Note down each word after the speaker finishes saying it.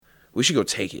We should go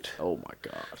take it. Oh my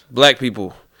God. Black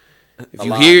people,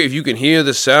 if you can hear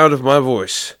the sound of my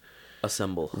voice,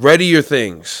 assemble. Ready your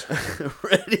things.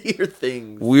 Ready your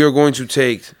things. We are going to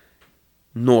take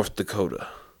North Dakota.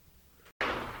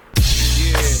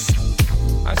 Yeah,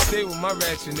 I stay with my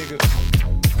ratchet, nigga.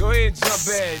 Go ahead and jump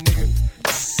bad, nigga.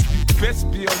 You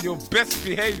best be on your best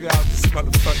behavior out this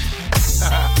motherfucker.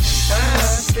 I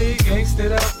stay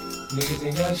gangsta up. Niggas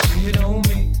ain't got shit on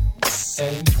me.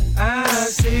 And I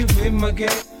stay with my gang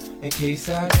in case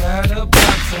I gotta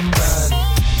block somebody.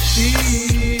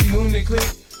 See, unit click.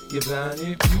 You're blind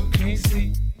if you can't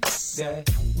see that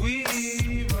we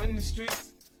run the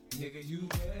streets. Nigga, you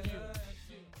better.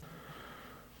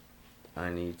 I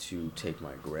need to take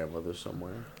my grandmother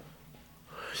somewhere.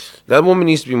 That woman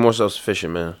needs to be more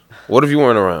self-sufficient, man. What if you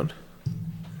weren't around?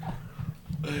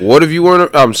 What if you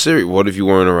weren't... I'm serious. What if you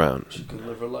weren't around? She can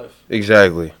live her life.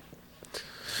 Exactly.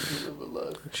 She can live her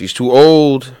life. She's too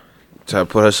old to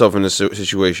put herself in this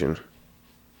situation. What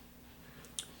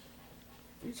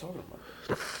are you talking about?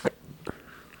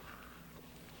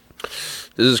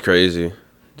 This is crazy.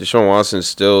 Deshaun Watson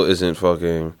still isn't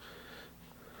fucking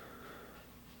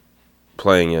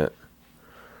playing yet.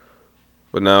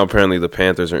 But now apparently the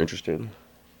Panthers are interested.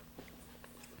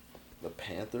 The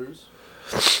Panthers?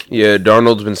 Yeah,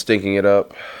 Darnold's been stinking it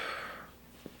up.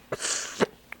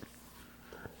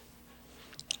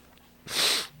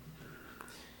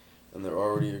 And they're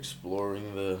already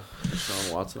exploring the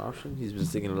Deshaun Watson option? He's been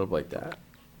sticking it up like that?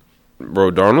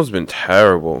 Bro, Darnold's been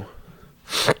terrible.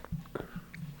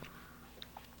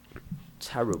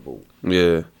 Terrible.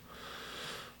 Yeah.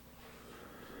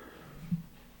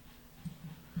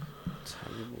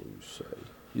 Terrible, you say.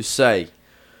 You say.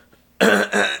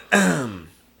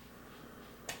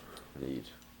 Need.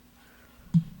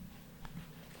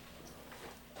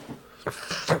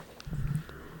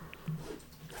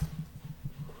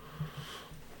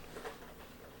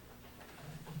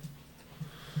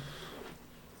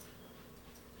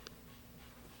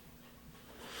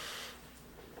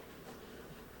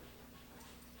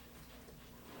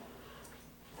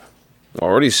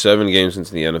 Already 7 games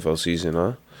into the NFL season,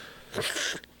 huh?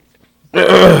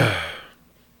 Yeah.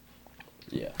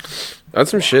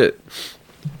 That's some shit.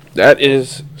 That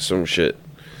is some shit.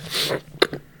 I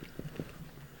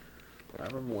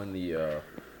remember when the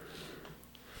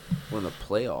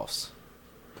playoffs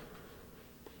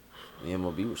in the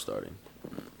MLB were starting.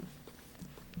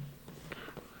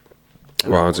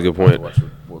 Wow, that's a good point. Watch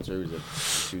World Series at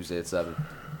Tuesday at 7.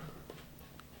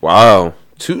 Wow.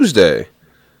 Tuesday.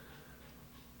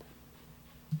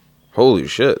 Holy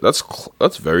shit. That's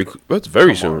very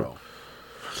soon.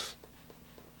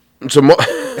 Tomorrow.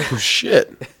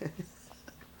 Shit.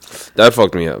 That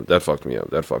fucked me up.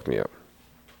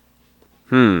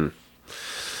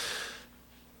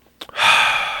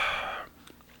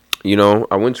 You know,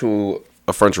 I went to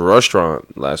a French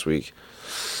restaurant last week.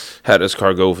 Had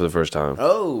escargot for the first time.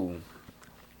 Oh.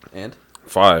 And?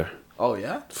 Fire. Oh,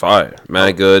 yeah? Fire.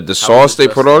 Mad good. The How sauce was they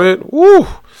it put on it, woo.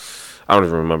 I don't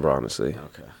even remember, honestly.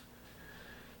 Okay.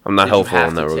 I'm not Did helpful you have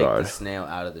in that to regard. Take the snail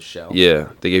out of the shell? Yeah.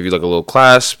 They gave you like a little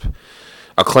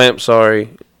clamp,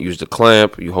 sorry. Use the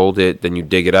clamp, you hold it, then you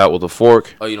dig it out with a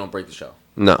fork. Oh, you don't break the shell?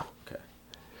 No. Okay.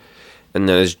 And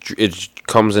then it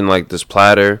comes in like this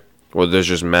platter where there's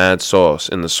just mad sauce,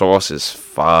 and the sauce is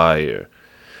fire.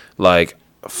 Like,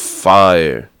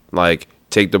 fire. Like,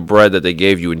 take the bread that they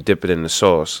gave you and dip it in the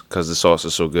sauce, because the sauce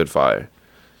is so good, fire.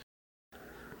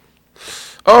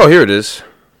 Oh, here it is.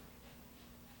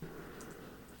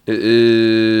 It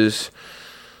is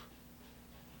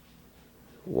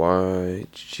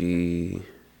YGVJ.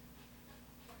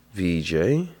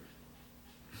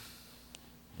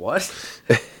 What?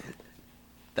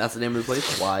 That's the name of the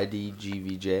place?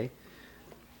 YDGVJ?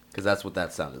 Because that's what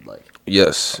that sounded like.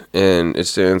 Yes, and it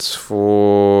stands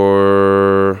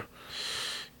for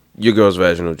your girl's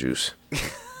vaginal juice.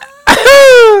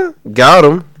 Got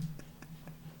him.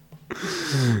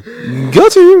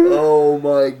 Got him. Oh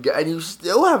my god. And you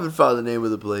still haven't found the name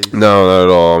of the place. No, not at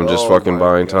all. I'm just fucking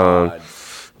buying God. time.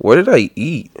 What did I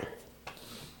eat?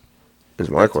 Is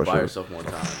my question. Buy yourself more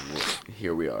time.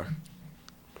 Here we are.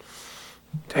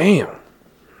 Damn.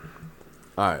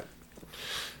 Alright.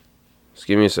 Just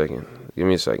give me a second.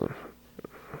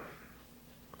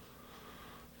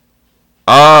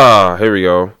 Ah, here we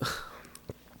go.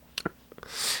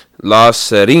 La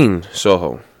Serene,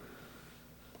 Soho.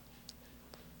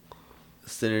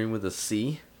 Sitting with a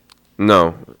C?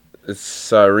 No, it's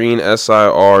Sirene,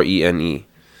 Sirene.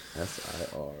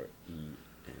 Sirene.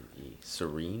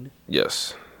 Serene?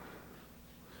 Yes.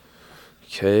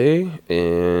 Okay,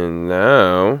 and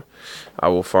now I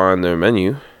will find their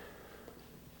menu.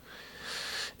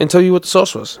 and tell you what the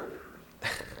sauce was.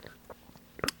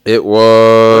 It What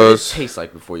did it was taste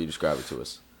like before you describe it to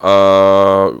us?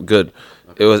 good.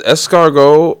 It was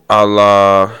escargot a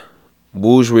la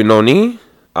bourguignon.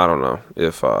 I don't know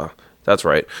if that's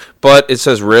right, but it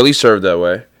says rarely served that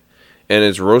way, and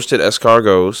it's roasted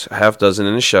escargots, half dozen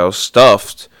in a shell,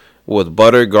 stuffed with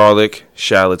butter, garlic,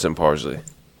 shallots, and parsley.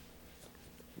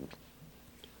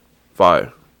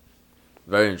 Fire.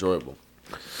 Very enjoyable.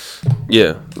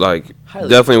 Yeah, like Highly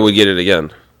definitely would get it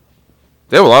again.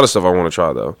 They have a lot of stuff I want to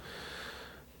try though.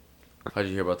 How did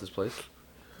you hear about this place?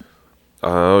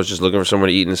 I was just looking for somewhere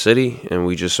to eat in the city, and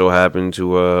we just so happened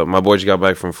to. My boy just got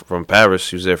back from Paris.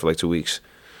 He was there for like 2 weeks.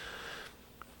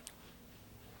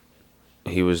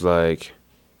 He was like,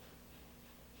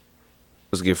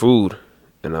 "Let's get food,"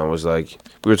 and I was like,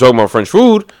 "We were talking about French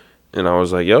food," and I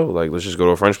was like, "Yo, like let's just go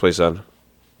to a French place then." You know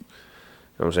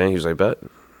what I'm saying? He was like, "Bet."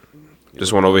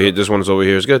 This one over here. This one's over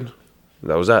here is good.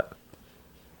 That was that.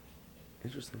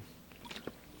 Interesting.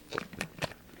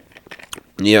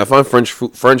 Yeah, I find French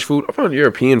food. I find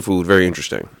European food very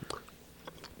interesting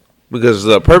because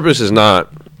the purpose is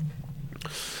not.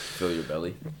 Fill your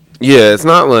belly. Yeah, it's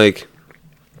not like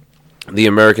the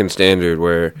American standard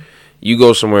where you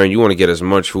go somewhere and you want to get as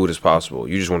much food as possible.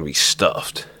 You just want to be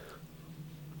stuffed.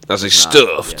 I was like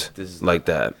stuffed like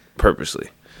that purposely.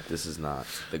 This is not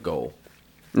the goal.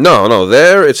 No,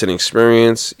 there it's an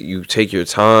experience. You take your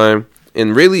time,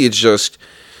 and really it's just,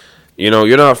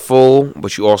 you're not full,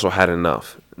 but you also had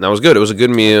enough. And that was good. It was a good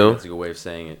meal. That's a good way of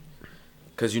saying it.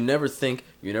 Because you never think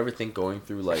going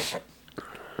through like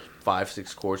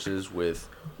 5-6 courses with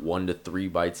 1 to 3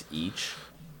 bites each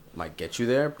might get you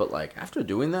there. But like after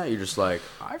doing that, you're just like,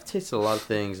 I've tasted a lot of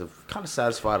things. I've kind of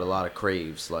satisfied a lot of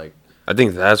craves. Like I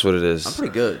think that's what it is. I'm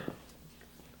pretty good.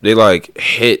 They like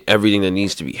hit everything that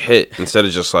needs to be hit instead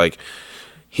of just like,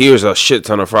 here's a shit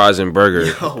ton of fries and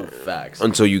burger. Oh, facts.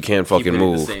 Until you can't fucking Keep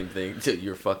move. the same thing till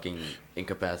you're fucking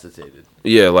incapacitated.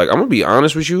 Yeah, like I'm gonna be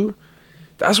honest with you.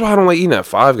 That's why I don't like eating at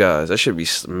Five Guys. That should be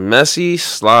messy,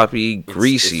 sloppy,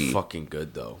 greasy. It's fucking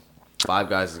good though. Five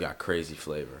Guys has got crazy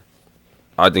flavor.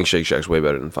 I think Shake Shack's way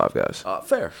better than Five Guys.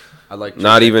 Fair. I like.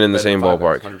 Not Shake even Shack in the better same than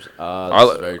Five ballpark. Guys, 100%.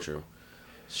 This is very true.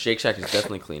 Shake Shack is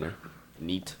definitely cleaner.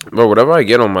 Neat. Bro, whatever I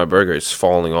get on my burger, it's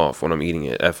falling off when I'm eating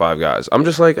it at Five Guys. I'm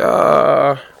just like,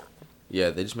 Yeah,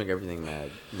 they just make everything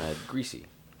mad greasy.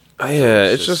 yeah,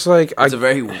 it's just like It's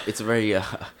a very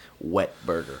wet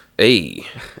burger. Hey,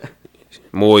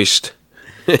 moist.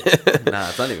 Nah,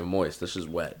 it's not even moist. It's just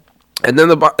wet. And then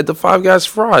the Five Guys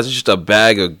fries, it's just a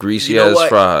bag of greasy ass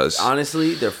fries.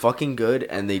 Honestly, they're fucking good,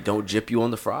 and they don't jip you on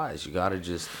the fries. You gotta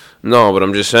just. No, but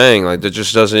I'm just saying, like, that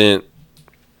just doesn't.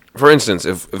 For instance,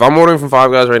 if I'm ordering from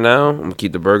Five Guys right now, I'm gonna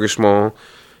keep the burger small,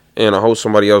 and I hope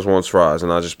somebody else wants fries,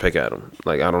 and I'll just pick at them.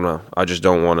 Like, I don't know. I just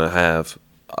don't want to have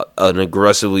an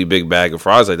aggressively big bag of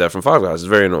fries like that from Five Guys. It's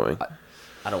very annoying.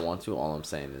 I don't want to. All I'm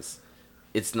saying is,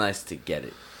 it's nice to get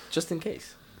it, just in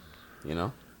case. You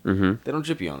know? Mm-hmm. They don't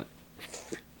jip you on it.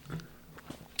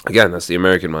 Again, that's the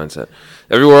American mindset.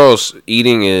 Everywhere else,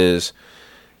 eating is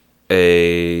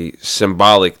a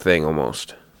symbolic thing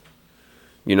almost.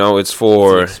 It's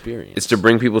for experience. It's to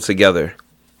bring people together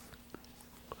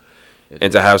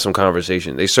and to have some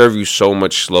conversation. They serve you so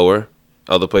much slower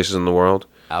other places in the world.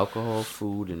 Alcohol,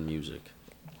 food, and music.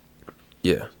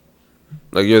 Yeah.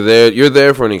 Like you're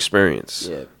there for an experience.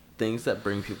 Yeah, things that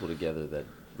bring people together that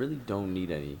really don't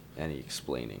need any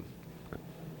explaining.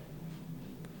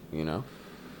 You know?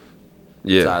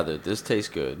 Yeah. It's either this tastes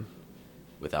good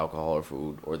with alcohol or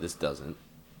food, or this doesn't.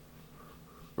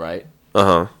 Right?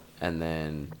 Uh-huh. And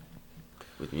then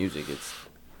with music, it's,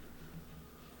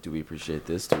 do we appreciate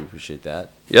this? Do we appreciate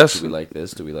that? Yes. Do we like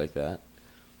this? Do we like that?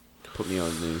 Put me on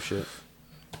new shit.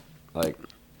 Like,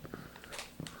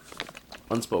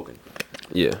 unspoken.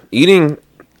 Yeah. Eating,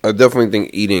 I definitely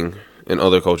think eating in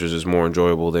other cultures is more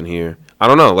enjoyable than here. I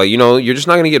don't know. Like, you're just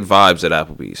not going to get vibes at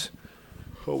Applebee's.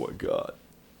 Oh my God.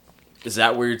 Is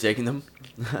that where you're taking them?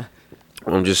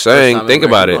 I'm just saying, think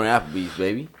about it. Going to Applebee's,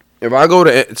 baby. If I go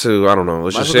to I don't know,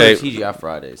 let's just say, TGI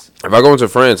Fridays. if I go into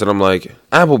France and I'm like,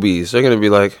 Applebee's, they're going to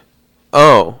be like,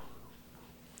 oh,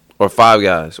 or Five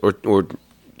Guys, or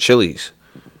Chili's.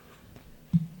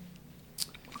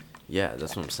 Yeah,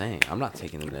 that's what I'm saying. I'm not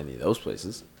taking them to any of those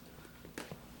places.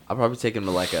 I'll probably take them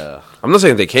to like a... I'm not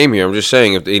saying if they came here, I'm just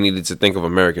saying if they needed to think of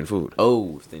American food.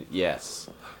 Oh, yes.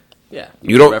 Yeah.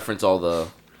 You don't reference all the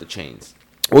chains.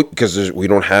 Well, because we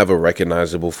don't have a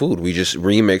recognizable food. We just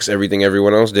remix everything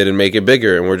everyone else did and make it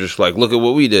bigger. And we're just like, look at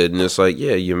what we did. And it's like,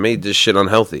 yeah, you made this shit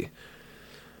unhealthy.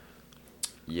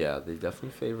 Yeah, they definitely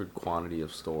favored quantity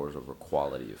of stores over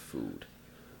quality of food.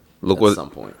 Look at some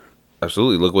point.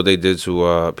 Absolutely. Look what they did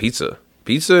to pizza.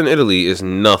 Pizza in Italy is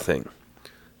nothing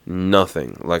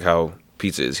like how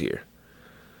pizza is here.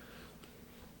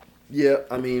 Yeah,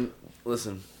 I mean,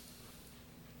 listen.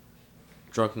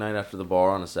 Drunk night after the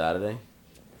bar on a Saturday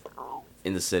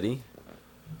in the city.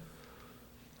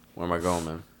 Where am I going,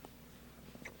 man?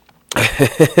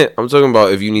 I'm talking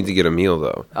about if you need to get a meal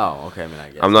though. Oh, okay. I mean, I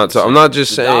guess. I'm not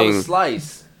just the dollar saying.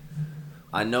 Slice.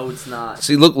 I know it's not.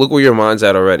 See, look where your mind's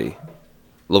at already.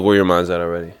 Look where your mind's at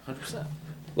already. 100%.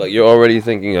 Like you're already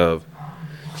thinking of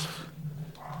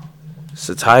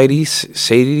satiety.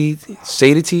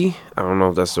 I don't know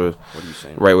if that's the What are you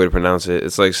saying? right way to pronounce it.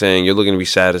 It's like saying you're looking to be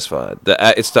satisfied.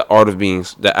 It's the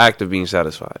act of being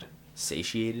satisfied.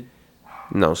 Satiated?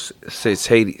 No,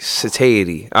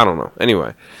 satiety. I don't know.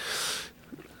 Anyway,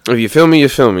 if you feel me, you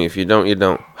feel me. If you don't, you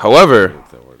don't. However,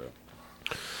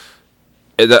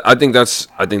 I think that's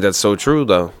so true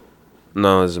though.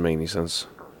 No, it doesn't make any sense.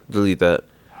 Delete that.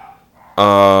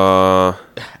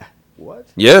 What?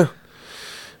 Yeah.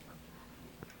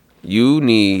 You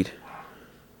need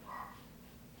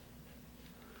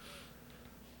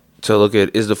to look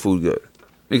at, is the food good?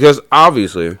 Because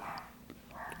obviously,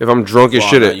 if I'm drunk as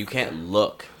shit, You can't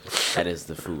look at is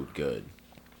the food good,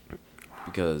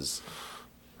 because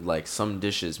like some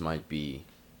dishes might be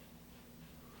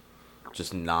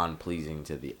just non-pleasing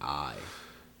to the eye.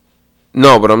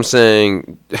 no, but I'm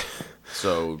saying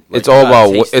So like, it's all you gotta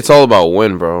about taste it's it. all about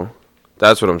win, bro.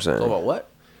 That's what I'm saying. It's all about what?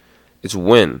 It's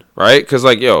win, right? Because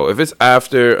like, yo, if it's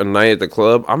after a night at the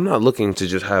club, I'm not looking to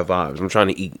just have vibes. I'm trying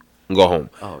to eat and go home,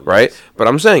 Oh, right? yes. But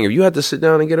I'm saying if you had to sit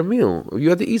down and get a meal, if you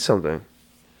had to eat something,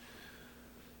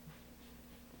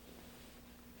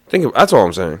 that's all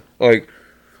I'm saying. Like,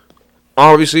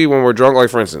 obviously, when we're drunk, like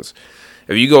for instance,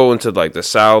 if you go into like the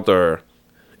South or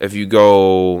if you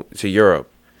go to Europe,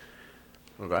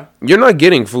 Okay. you're not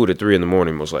getting food at 3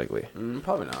 a.m. most likely.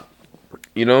 Probably not.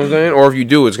 You know what I'm saying? Or if you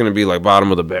do, it's gonna be like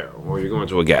bottom of the barrel, or you're going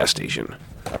to a gas station.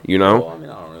 You know? Well, I mean,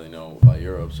 I don't really know about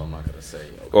Europe, so I'm not gonna say.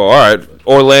 Okay. Well, all right.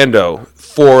 Orlando,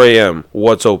 4 a.m.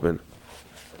 What's open?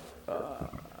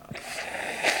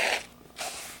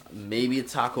 Maybe a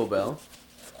Taco Bell.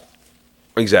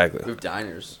 We Exactly. have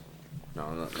diners. No,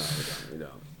 we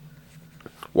don't.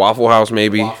 Waffle House,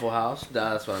 maybe. Waffle House.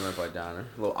 That's what I meant by diner.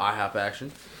 A little IHOP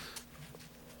action.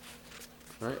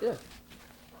 Right? Yeah.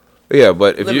 Yeah,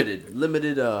 but if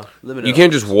Limited. you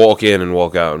can't just walk in and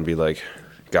walk out and be like,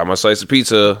 got my slice of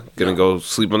pizza, gonna go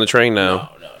sleep on the train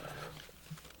now. No.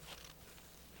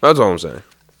 That's all I'm saying.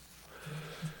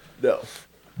 No.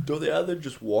 Don't they either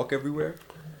just walk everywhere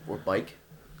or bike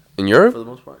In for Europe? the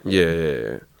most part?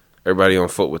 Yeah. Everybody on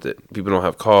foot with it. People don't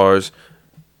have cars.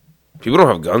 People don't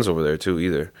have guns over there too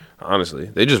either. Honestly,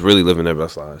 they just really living their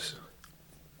best lives.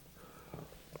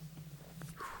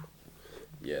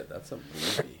 Yeah, that's a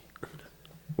movie.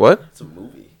 What? That's a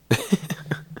movie.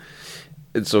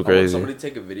 It's so I want crazy. somebody to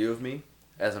take a video of me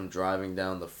as I'm driving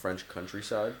down the French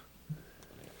countryside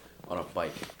on a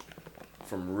bike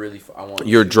from really far. I want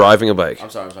You're driving a bike. I'm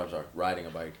sorry. Riding a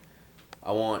bike.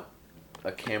 I want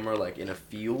a camera like in a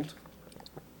field,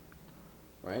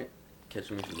 right?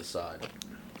 Catching me to the side,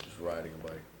 just riding a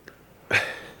bike.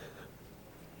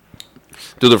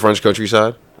 Do the French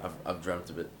countryside. I've dreamt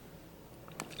of it.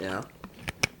 Yeah.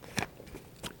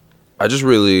 I just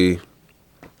really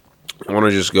want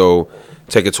to just go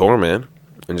take a tour, man,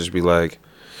 and just be like,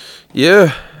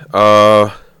 yeah,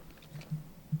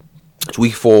 it's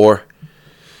week 4.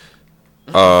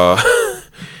 I've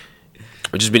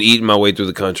just been eating my way through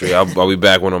the country. I'll be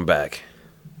back when I'm back.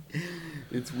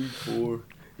 It's week 4.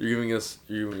 You're giving us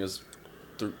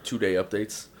 2-day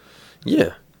updates.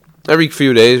 Yeah, every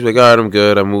few days, like, all right, I'm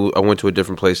good. I went to a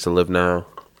different place to live now.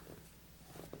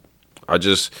 I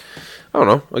don't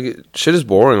know. Like, shit is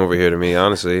boring over here to me,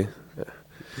 honestly.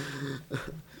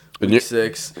 Week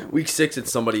 6,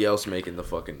 it's somebody else making the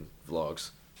fucking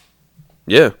vlogs.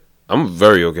 Yeah, I'm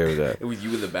very okay with that. And with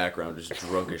you in the background, just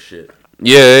drunk as shit.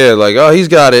 Yeah, like, oh, he's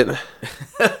got it.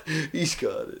 He's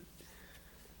got it.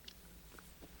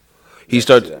 He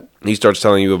starts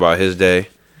telling you about his day,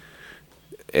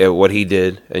 and what he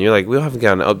did, and you're like, we haven't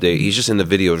got an update. He's just in the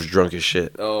videos drunk as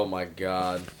shit. Oh my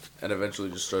god. And eventually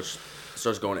just starts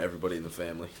going to everybody in the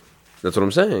family. That's what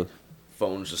I'm saying.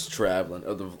 Phone's just traveling.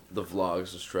 Or the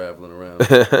vlog's just traveling around.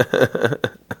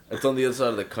 It's on the other side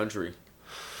of the country.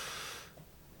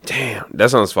 Damn, that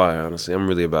sounds fire, honestly. I'm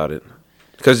really about it.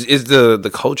 Because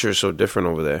the culture is so different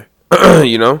over there.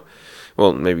 You know?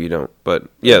 Well, maybe you don't. But,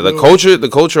 yeah, the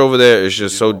culture over there is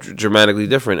just so dramatically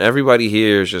different. Everybody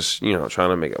here is just, trying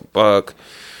to make a buck,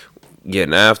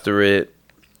 getting after it.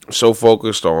 So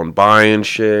focused on buying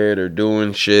shit or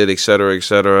doing shit, et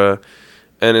cetera,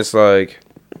 And it's like,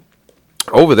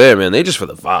 over there, man, they just for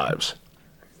the vibes.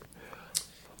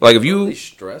 Like, if They don't you... really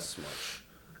stress much.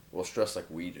 Well, stress like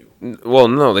we do. Well,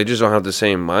 no, they just don't have the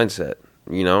same mindset.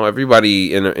 You know,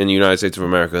 everybody in the United States of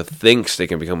America thinks they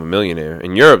can become a millionaire.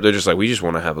 In Europe, they're just like, we just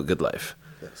want to have a good life.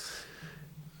 Yes.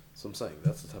 So I'm saying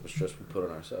that's the type of stress we put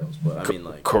on ourselves. But I mean,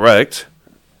 like, Correct.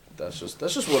 that's just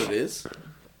what it is.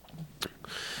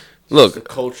 Look, It's the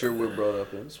culture we're brought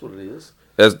up in. It's what it is.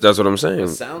 that's what I'm It saying.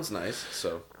 sounds nice,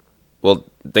 so Well,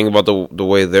 think about the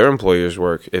way their employers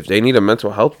work. If they need a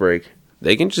mental health break,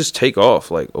 they can just take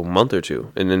off like a month or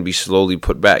two and then be slowly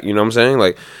put back. You know what I'm saying?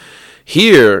 Like,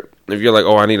 here, if you're like,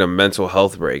 oh, I need a mental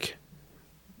health break,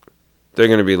 they're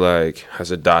going to be like, has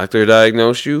a doctor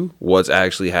diagnosed you? What's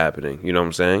actually happening? You know what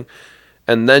I'm saying?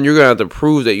 And then you're going to have to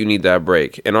prove that you need that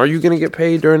break. And are you going to get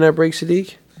paid during that break,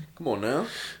 Sadiq? come on now.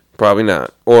 Probably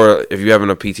not. Or if you're having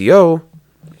a PTO,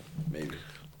 Maybe.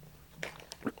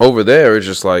 over there, it's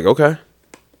just like, okay,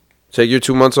 take your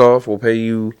 2 months off. We'll pay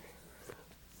you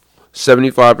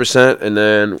 75%. And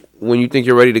then when you think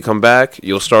you're ready to come back,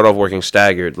 you'll start off working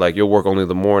staggered. Like, you'll work only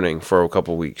the morning for a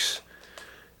couple weeks.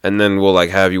 And then we'll,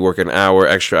 like, have you work an hour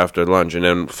extra after lunch. And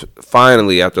then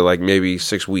finally, after, like, maybe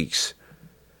 6 weeks,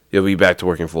 you'll be back to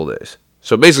working full days.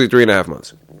 So basically 3.5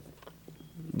 months.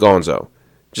 Gonzo.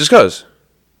 Just because.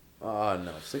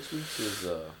 No. 6 weeks is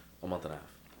a month and a half.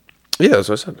 Yeah, that's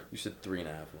what I said. You said 3.5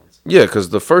 months. Yeah, because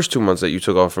the first 2 months that you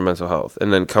took off for mental health,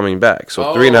 and then coming back, so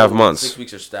 3.5 months. 6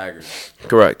 weeks are staggered.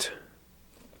 Correct.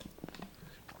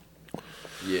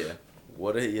 Yeah.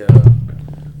 What a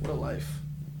life.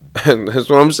 And that's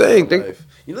what I'm saying. What a life.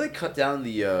 You know they cut down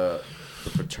the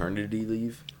paternity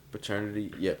leave.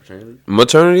 Paternity leave.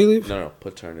 Maternity leave? No,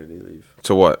 paternity leave.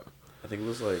 To what? I think it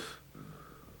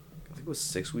was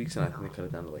 6 weeks, and I think they cut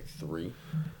it down to like 3.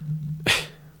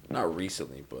 Not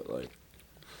recently, but like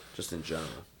just in general.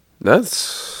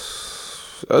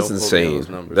 That's Don't quote me on insane. those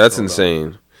numbers. That's Hold on.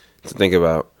 insane to think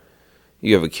about.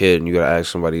 You have a kid, and you gotta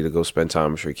ask somebody to go spend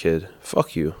time with your kid.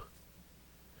 Fuck you.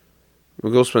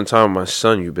 We'll go spend time with my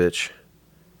son, you bitch.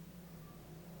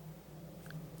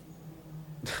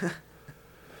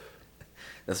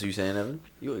 That's what you saying, Evan?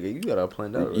 You got it all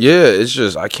planned out. Right? Yeah, it's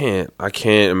just I can't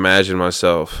imagine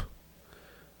myself.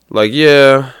 Like,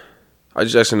 yeah, I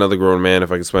just asked another grown man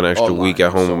if I could spend an extra week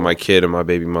at home with my kid and my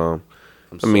baby mom.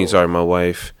 My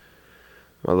wife,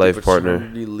 my life partner.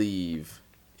 Paternity leave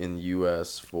in the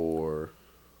U.S. for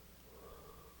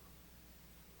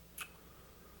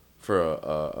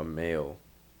a male,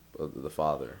 the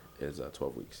father is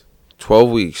 12 weeks. 12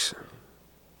 weeks.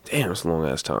 Damn, that's a long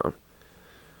ass time.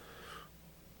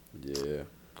 Yeah.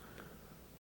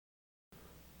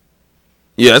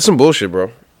 Yeah, that's some bullshit,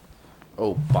 bro.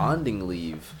 Oh, bonding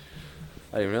leave.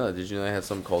 I didn't even know that. Did you know they had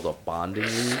something called a bonding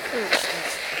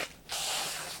leave?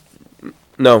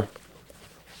 No.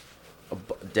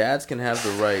 Dads can have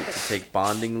the right to take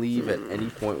bonding leave at any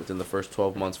point within the first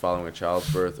 12 months following a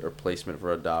child's birth or placement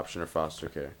for adoption or foster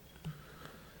care.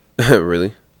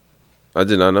 Really? I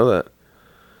did not know that.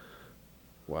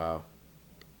 Wow.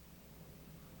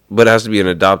 But it has to be an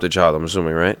adopted child, I'm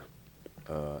assuming, right?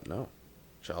 No.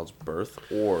 Child's birth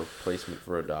or placement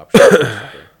for adoption. or foster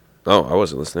care. Oh, I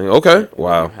wasn't listening. Okay. And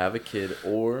Wow. When you have a kid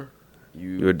or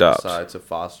you adopt. decide to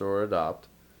foster or adopt,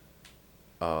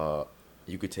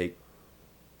 you could take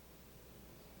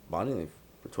bonding leave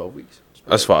for 12 weeks.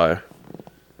 That's fire.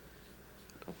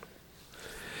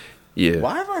 Yeah.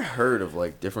 Why have I heard of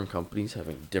like different companies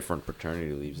having different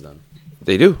paternity leaves then?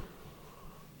 They do.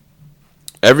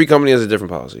 Every company has a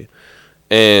different policy.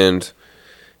 And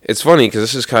it's funny because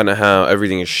this is kind of how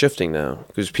everything is shifting now.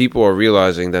 Because people are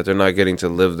realizing that they're not getting to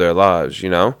live their lives, you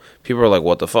know? People are like,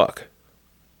 what the fuck?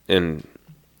 In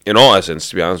all essence,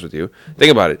 to be honest with you.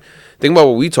 Think about it. Think about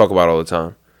what we talk about all the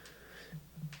time.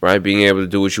 Right? Being able to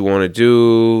do what you want to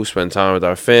do, spend time with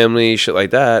our family, shit like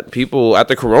that. People,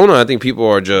 after Corona, I think people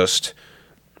are just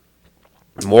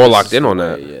more locked in on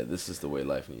that. Yeah, this is the way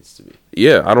life needs to be.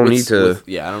 Yeah, I don't need to...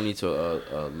 I don't need to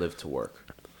live to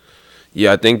work.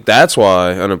 Yeah, I think that's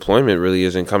why unemployment really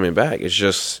isn't coming back. It's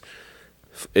just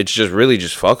really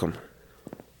just fuck them.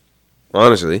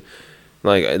 Honestly.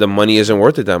 Like, the money isn't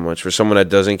worth it that much for someone that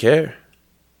doesn't care.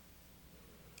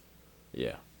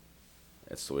 Yeah.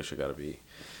 That's the way it got to be.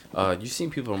 You've seen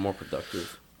people are more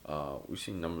productive. We've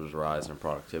seen numbers rise in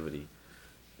productivity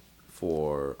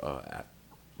for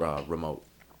remote.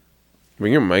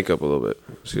 Bring your mic up a little bit.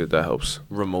 See if that helps.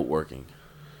 Remote working.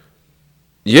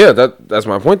 Yeah, that's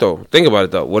my point, though. Think about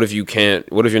it, though. What if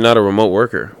you're not a remote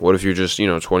worker? What if you're just,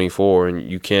 24 and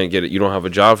you can't get it? You don't have a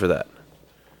job for that.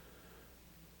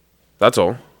 That's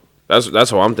all. That's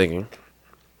how I'm thinking.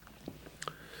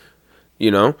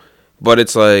 But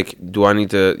it's like, do I need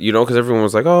to, because everyone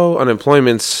was like, oh,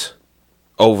 unemployment's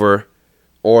over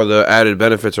or the added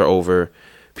benefits are over.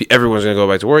 Everyone's going to go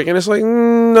back to work. And it's like,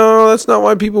 no, that's not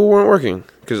why people weren't working.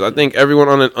 Because I think everyone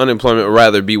on unemployment would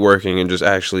rather be working and just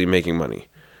actually making money.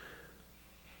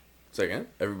 Say again?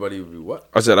 Everybody would be what?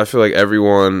 I said, I feel like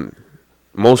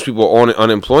most people on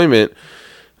unemployment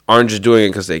aren't just doing it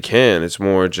because they can. It's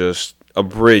more just a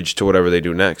bridge to whatever they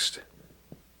do next.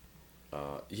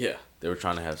 Yeah. They were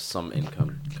trying to have some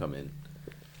income come in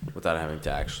without having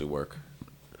to actually work.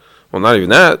 Well, not even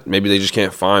that. Maybe they just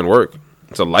can't find work.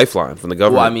 It's a lifeline from the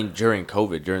government. Well, I mean, during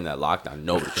COVID, during that lockdown,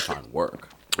 nobody could find work.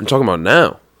 I'm talking about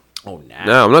now. Oh, now?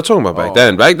 No, I'm not talking about back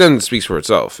then. Back then, it speaks for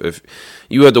itself. If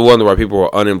you had to wonder why people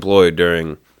were unemployed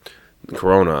during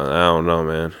Corona, I don't know,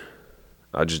 man.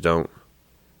 I just don't.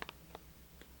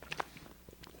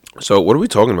 So, what are we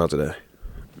talking about today?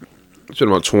 It's been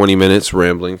about 20 minutes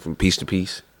rambling from piece to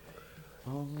piece. I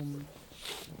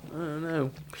don't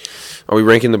know. Are we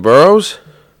ranking the boroughs?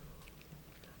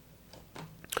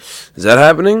 Is that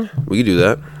happening? We can do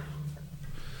that.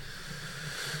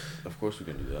 Of course we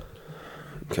can do that.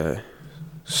 Okay.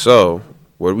 So,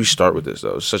 where do we start with this,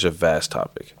 though? It's such a vast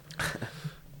topic.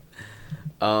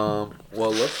 Well,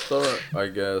 let's start, I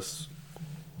guess,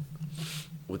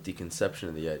 with the conception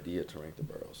of the idea to rank the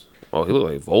boroughs. Oh, he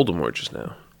looked like Voldemort just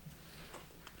now.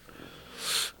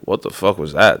 What the fuck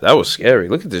was that? That was scary.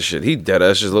 Look at this shit. He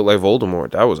deadass just looked like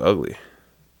Voldemort. That was ugly.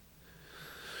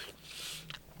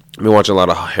 I've been watching a lot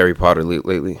of Harry Potter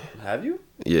lately. Have you?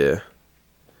 Yeah.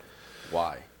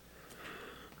 Why?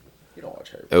 You don't watch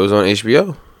Harry It was on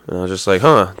HBO. And I was just like,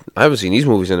 I haven't seen these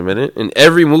movies in a minute. And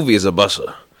every movie is a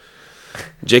busser.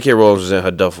 J.K. Rowling was in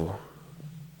her duffel.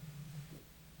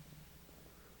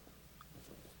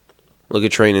 Look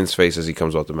at Training's face as he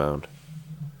comes off the mound.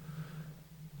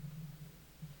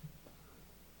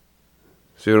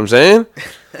 See what I'm saying?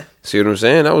 See what I'm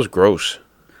saying? That was gross.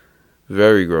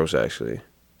 Very gross, actually.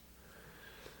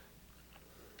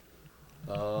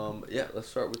 Yeah, let's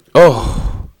start with...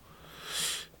 Oh.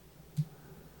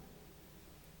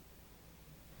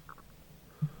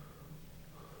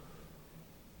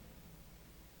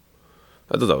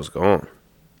 I thought that was gone.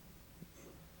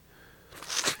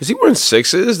 Is he wearing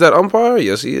sixes, that umpire?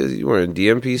 Yes, he is. He's wearing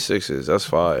DMP sixes. That's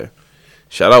fire.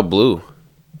 Shout out Blue.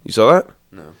 You saw that?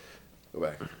 No. Go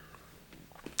back.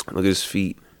 Look at his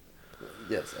feet.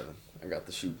 Yes, Evan. I got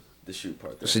the shoot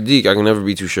part there. Sadiq, I can never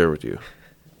be too sure with you.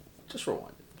 Just rewind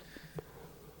it.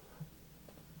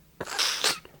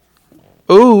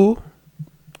 Ooh.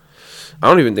 I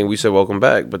don't even think we said welcome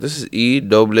back, but this is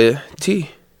E-double-T.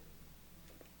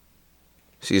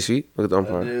 See his feet? Look at the I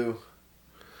umpire. do.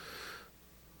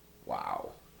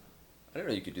 Wow. I didn't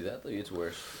know you could do that, though. You had to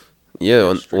wear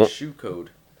Yeah, strict shoe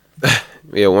code.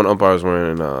 yeah, one umpire was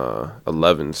wearing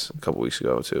 11s a couple weeks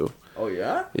ago, too. Oh,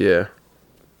 yeah? Yeah.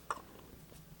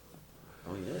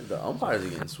 Oh, yeah. The umpires are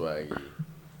getting swaggy.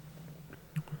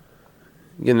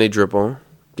 Getting they drip on.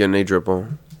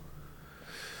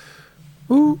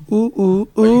 Ooh, ooh, ooh,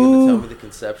 ooh. Are you going to tell me the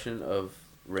conception of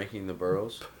ranking the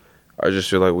boroughs? I just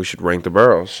feel like we should rank the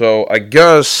boroughs. So I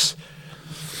guess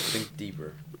Think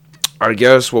deeper.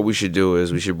 what we should do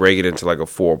is we should break it into like a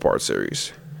 4-part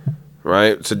series.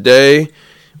 Right? Today,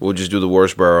 we'll just do the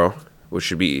worst borough, which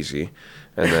should be easy.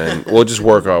 And then we'll just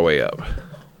work our way up.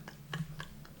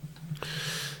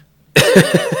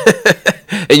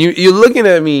 And you're looking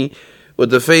at me with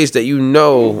the face that you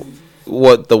know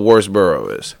what the worst borough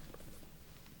is.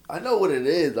 I know what it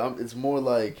is. It's more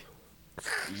like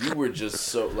you were just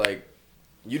so, like,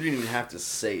 you didn't even have to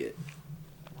say it.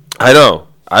 I know,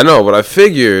 but I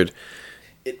figured...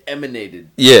 It emanated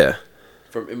Yeah.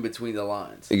 from in between the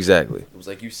lines. Exactly. It was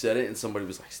like you said it and somebody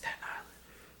was like, Staten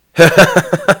Island.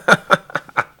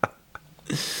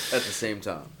 At the same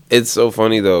time. It's so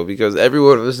funny, though, because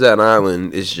everyone on Staten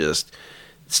Island is just,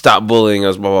 stop bullying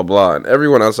us, blah, blah, blah. And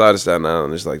everyone outside of Staten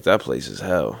Island is like, that place is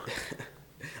hell.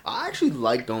 I actually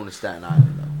like going to Staten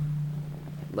Island,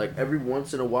 though. Like, every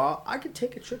once in a while, I could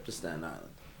take a trip to Staten Island.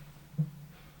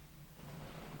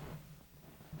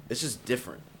 It's just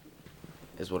different,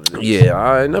 is what it is. Yeah,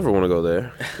 I never want to go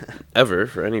there. Ever,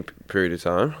 for any period of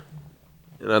time.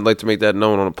 And I'd like to make that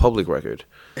known on a public record.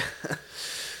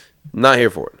 Not here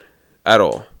for it. At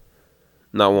all.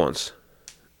 Not once.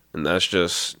 And that's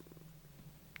just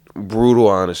brutal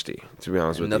honesty, to be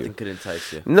honest with Nothing you. could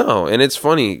entice you. No, and it's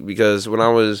funny because when I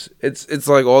was... It's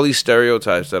like all these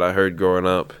stereotypes that I heard growing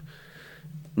up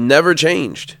never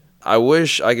changed. I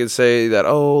wish I could say that,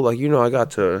 I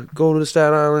got to go to the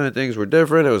Staten Island and things were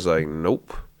different. It was like,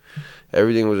 nope.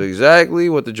 Everything was exactly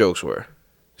what the jokes were.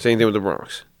 Same thing with the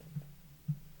Bronx.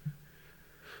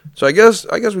 So I guess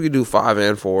we could do 5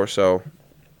 and 4. So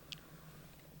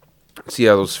see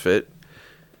how those fit.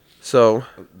 So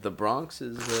The Bronx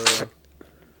is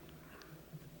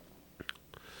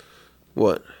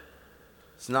what?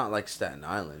 it's not like Staten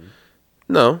Island.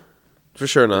 No, for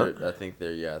sure not. I think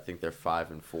they're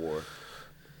 5 and 4.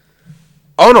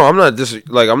 Oh no, I'm not.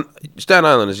 Staten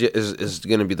Island is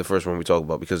going to be the first one we talk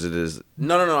about because it is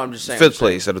No, I'm just saying. fifth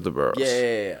place out of the boroughs.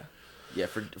 Yeah,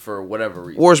 for whatever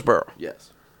reason. Worst borough.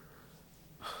 Yes.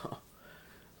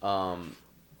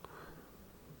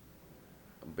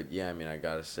 But yeah, I mean, I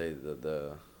gotta say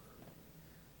the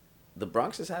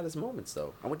Bronx has had its moments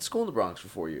though. I went to school in the Bronx for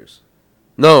 4 years.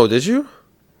 No, did you?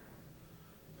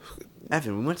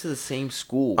 Evan, we went to the same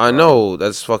school. I bro. know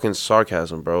that's fucking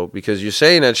sarcasm, bro. Because you're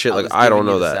saying that shit like I don't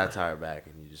know that. Satire back,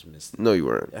 and you just missed it. No, you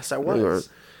weren't. Yes, I No, you weren't. was.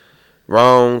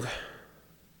 Wrong.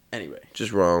 Anyway,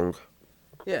 Just wrong.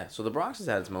 yeah. So the Bronx has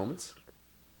had its moments,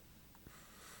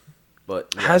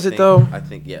 but yeah, Has I it, think- though? I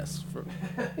think yes.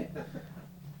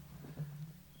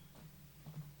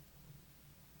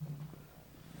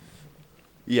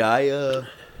 Yeah,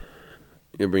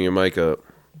 You bring your mic up.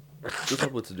 You'll tell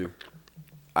me what to do.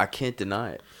 I can't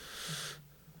deny it.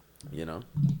 You know,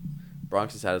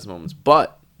 Bronx has had its moments,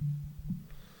 but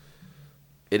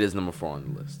it is number 4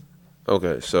 on the list.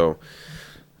 Okay, so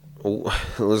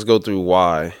let's go through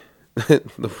why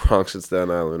the Bronx and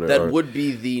Staten Island That would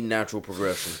be the natural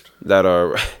progression. that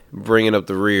are bringing up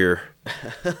the rear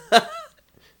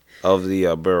of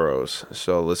the boroughs.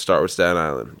 So let's start with Staten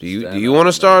Island. Do you want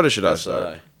to start or should I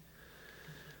start?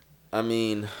 I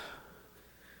mean,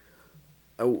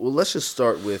 well, let's just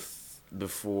start with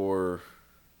before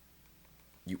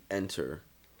you enter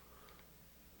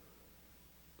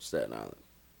Staten Island,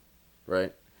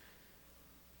 right?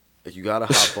 Like you gotta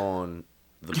hop on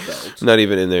the belt. Not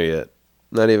even in there yet.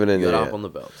 Not even in You there gotta yet. hop on the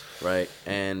belt, right?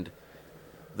 And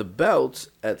the belt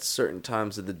at certain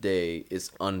times of the day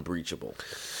is unbreachable.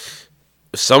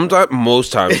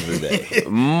 Most times of the day.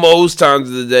 Most times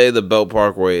of the day, the Belt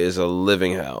Parkway is a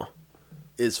living hell.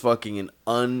 It's fucking an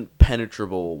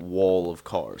unpenetrable wall of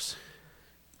cars.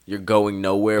 You're going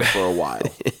nowhere for a while.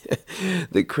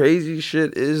 The crazy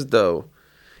shit is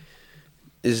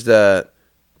that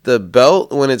the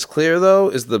Belt, when it's clear, though,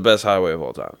 is the best highway of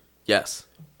all time. Yes.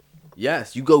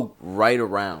 Yes, you go right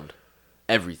around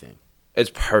everything. It's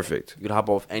perfect. You can hop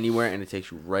off anywhere and it takes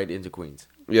you right into Queens.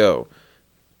 Yo,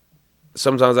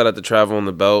 sometimes I'd have to travel on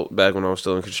the Belt back when I was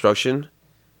still in construction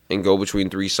and go between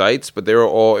 3 sites, but it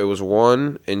was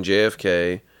one in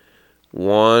JFK,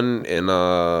 one in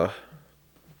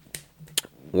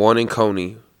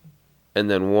Coney, and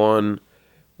then one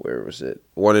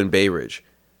in Bay Ridge.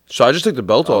 So I just took the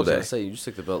Belt all day. You just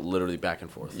took the belt literally back and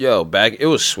forth. Yo, it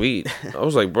was sweet. I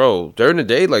was like, bro, during the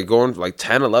day, like going like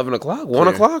 10, 11 o'clock, 1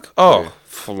 o'clock. Oh,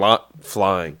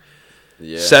 flying.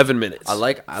 Yeah. 7 minutes.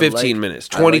 15 like- minutes.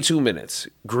 22 minutes.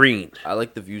 Green. I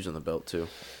like the views on the belt too.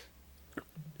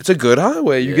 It's a good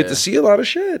highway. You get Yeah. to see a lot of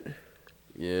shit.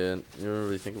 Yeah, you don't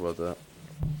really think about that.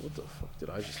 What the fuck did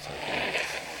I just type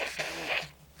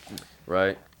in?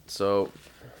 Right? So,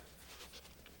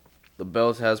 the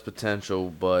belt has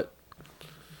potential, but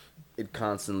it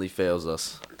constantly fails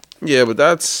us. Yeah, but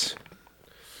that's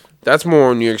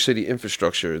more New York City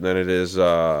infrastructure than it is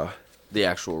The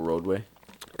actual roadway.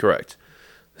 correct.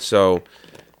 So,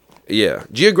 yeah,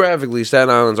 geographically,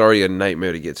 Staten Island's already a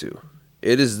nightmare to get to.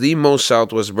 It is the most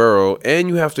southwest borough, and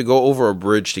you have to go over a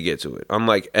bridge to get to it,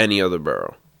 unlike any other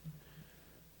borough.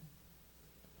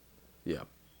 Yeah.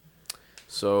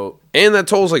 So, And that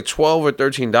toll's like $12 or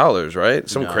 $13, right?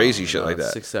 Some crazy shit like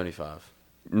that. $6.75.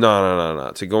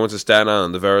 No. To go into Staten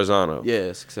Island, the Verrazano.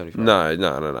 Yeah, $6.75.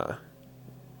 No.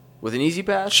 With an easy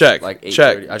pass? Check. Like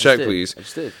Check. $8.30. I just Check, did. please. I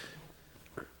just did.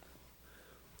 I'm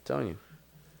telling you.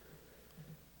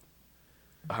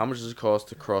 How much does it cost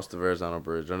to cross the Verrazano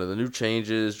Bridge? Under the new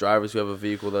changes, drivers who have a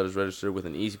vehicle that is registered with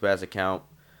an Easy Pass account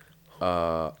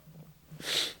will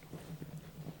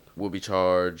be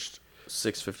charged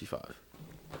 $6.55.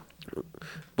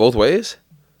 Both ways?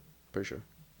 Pretty sure.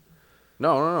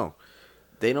 No.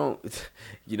 They don't.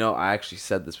 You know, I actually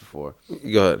said this before.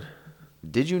 Go ahead.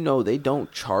 Did you know they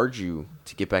don't charge you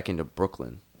to get back into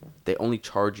Brooklyn? They only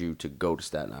charge you to go to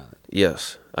Staten Island.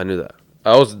 Yes, I knew that.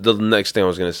 That was the next thing I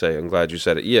was going to say. I'm glad you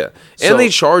said it. Yeah. So- And they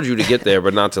charge you to get there,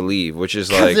 but not to leave, which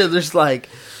is like... There's like,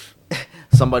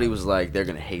 somebody was like, they're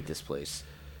going to hate this place.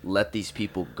 Let these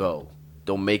people go.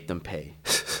 Don't make them pay.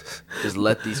 Just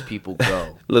let these people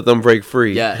go. Let them break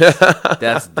free. Yes.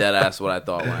 That's dead ass what I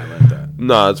thought when I read that.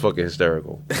 Nah, it's fucking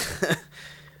hysterical.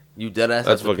 You dead ass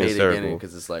That's have to fucking pay to get in hysterical.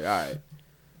 because it's like, all right,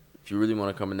 if you really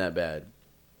want to come in that bad,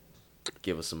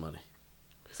 give us some money.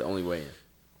 It's the only way in.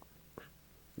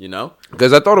 You know,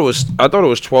 Because I thought it was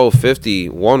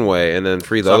 $12.50 one way and then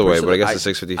free the So I'm other way, pretty but I sure guess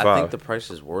it's $6.55. I think the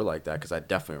prices were like that because I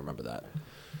definitely remember that.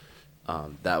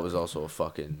 That was also a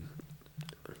fucking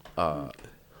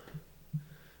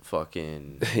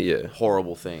Yeah.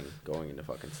 horrible thing going into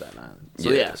fucking Staten Island.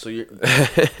 So Yeah. yeah, so you're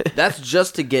that's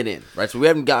just to get in, right? So we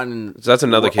haven't gotten. So that's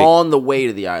another we're kick. on the way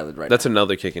to the island right That's now.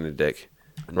 another kick in the dick,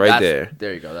 right there.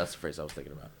 There you go. That's the phrase I was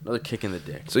thinking about. Another kick in the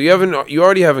dick. So you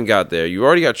already haven't got there. You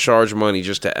already got charged money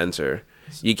just to enter.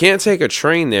 You can't take a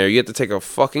train there. You have to take a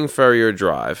fucking ferry or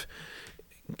drive.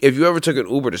 If you ever took an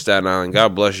Uber to Staten Island,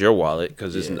 God bless your wallet,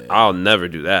 because Yeah. I'll never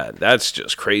do that. That's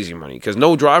just crazy money. Because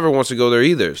no driver wants to go there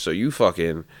either. So you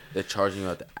fucking They're charging you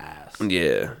out the ass.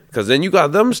 yeah. Because then you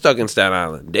got them stuck in Staten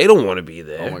Island. They don't want to be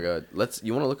there. Oh my god.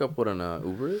 You want to look up what an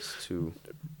Uber is to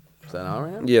Staten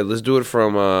Island right now? Yeah, let's do it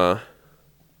from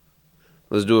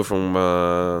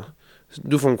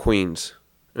Queens,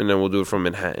 and then we'll do it from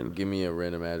Manhattan. Give me a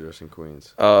random address in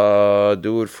Queens.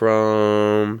 Do it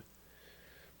from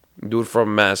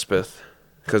Maspeth,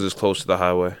 because it's close to the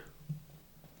highway.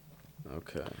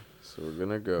 Okay, so we're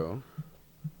gonna go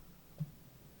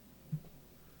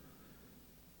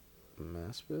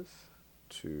Maspeth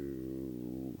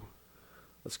to.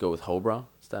 Let's go with Hobrow,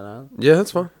 Staten Island. Yeah,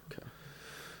 that's fine. Okay.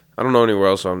 I don't know anywhere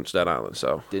else on Staten Island,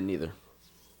 so Didn't either.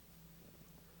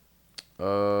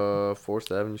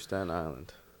 4th Avenue, Staten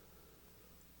Island.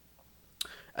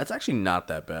 That's actually not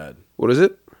that bad. what is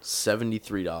it?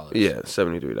 $73. Yeah,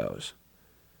 $73.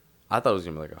 I thought it was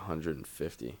gonna be like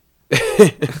 150.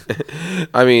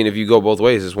 I mean, if you go both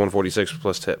ways, it's $146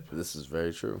 plus tip. This is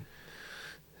very true.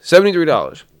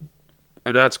 $73,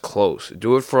 and that's close.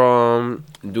 Do it from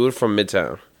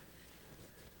Midtown.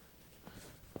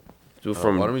 Do it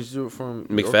from Why don't we just do it from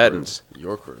McFadden's.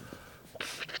 York Road.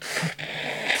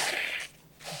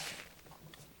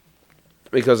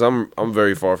 Because I'm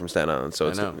very far from Staten Island, so I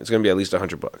it's know. gonna be at least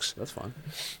 $100. That's fine.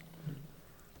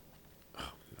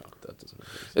 Oh, no, that doesn't make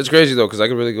sense. It's crazy though, because I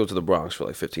could really go to the Bronx for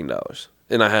like $15,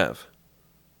 and I have,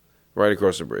 right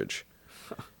across the bridge.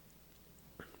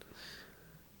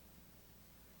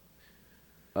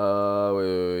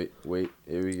 Wait.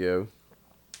 Here we go.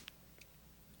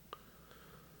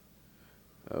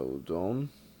 Hold on.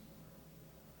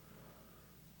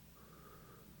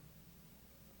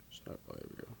 Oh, here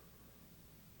we go.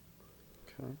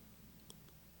 Okay.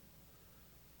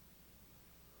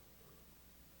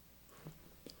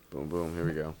 Boom, boom. Here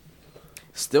we go.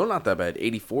 Still not that bad.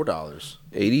 $84.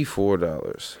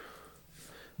 $84.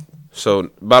 So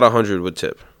about 100 with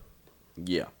tip.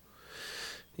 Yeah.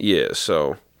 Yeah.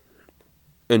 So,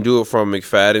 and do it from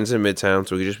McFadden's in Midtown,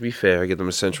 so we can just be fair. Get them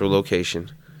a central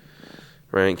location.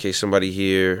 Right, in case somebody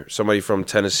from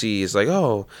Tennessee is like,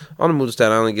 oh, I want to move to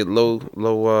Staten Island and get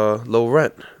low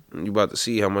rent. And you about to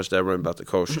see how much that rent about to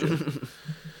cost you.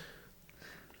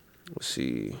 Let's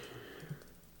see.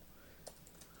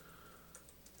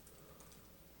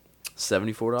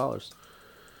 $74.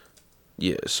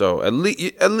 Yeah, so at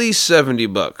least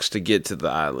 $70 to get to the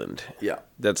island. Yeah.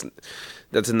 That's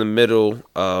in the middle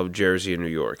of Jersey and New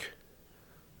York.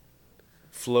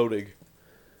 Floating.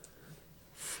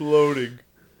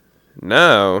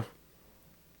 Now,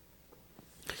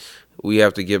 we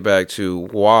have to get back to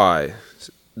why.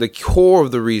 The core of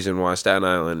the reason why Staten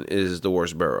Island is the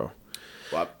worst borough.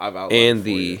 Well, I've outlined And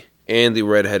it for the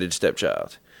redheaded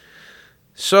stepchild.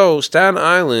 So, Staten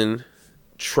Island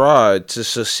tried to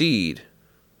secede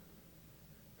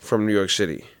from New York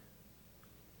City.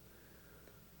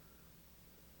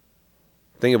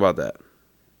 Think about that.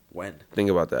 When?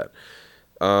 Think about that.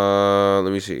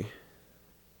 Let me see.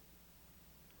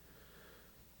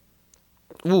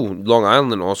 Ooh, Long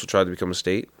Island also tried to become a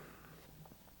state.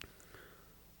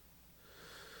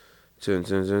 Okay,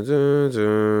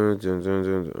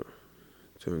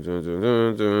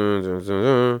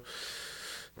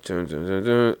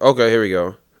 here we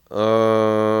go.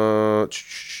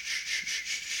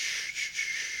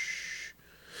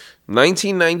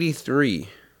 1993.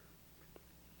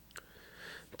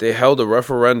 They held a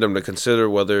referendum to consider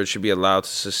whether it should be allowed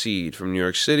to secede from New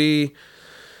York City.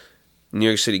 New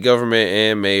York City government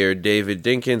and Mayor David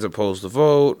Dinkins opposed the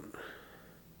vote.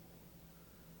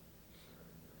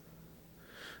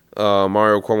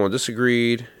 Mario Cuomo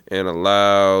disagreed and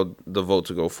allowed the vote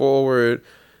to go forward.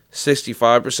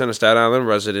 65% of Staten Island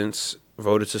residents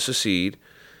voted to secede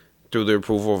through the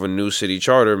approval of a new city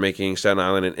charter, making Staten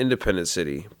Island an independent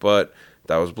city. But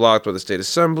that was blocked by the state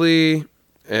assembly,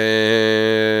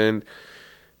 and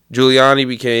Giuliani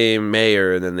became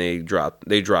mayor, and then they dropped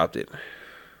it.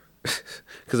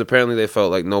 Because apparently they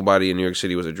felt like nobody in New York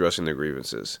City was addressing their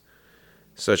grievances,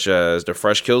 such as the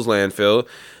Fresh Kills landfill.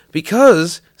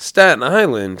 Because Staten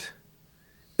Island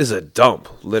is a dump,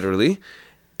 literally,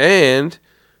 and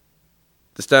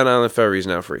the Staten Island ferry is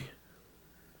now free.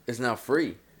 It's now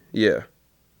free. Yeah.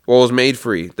 Well, it was made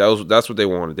free. That's what they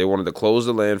wanted. They wanted to close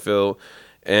the landfill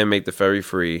and make the ferry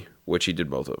free, which he did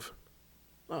both of.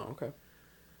 Oh, okay.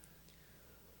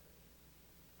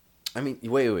 I mean,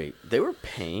 wait. They were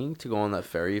paying to go on that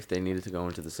ferry if they needed to go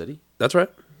into the city? That's right.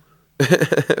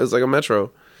 It was like a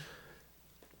metro.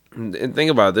 And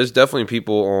think about it. There's definitely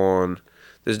people on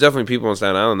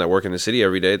Staten Island that work in the city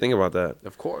every day. Think about that.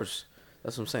 Of course.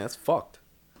 That's what I'm saying. That's fucked.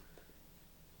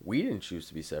 We didn't choose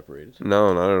to be separated.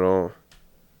 No, not at all.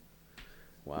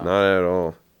 Wow. Not at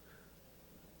all.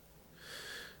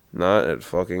 Not at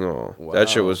fucking all. Wow. That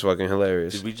shit was fucking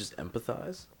hilarious. Did we just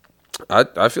empathize?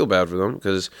 I feel bad for them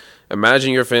because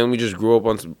imagine your family just grew up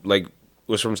on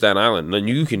was from Staten Island. Nothing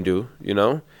you can do, you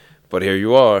know. But here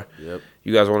you are. Yep.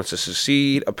 You guys wanted to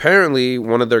secede. Apparently,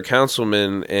 one of their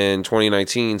councilmen in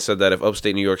 2019 said that if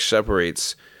upstate New York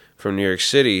separates from New York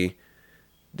City,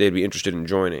 they'd be interested in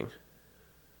joining.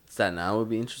 Staten Island would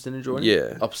be interested in joining?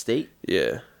 Yeah. Upstate?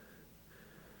 Yeah.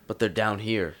 But they're down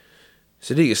here.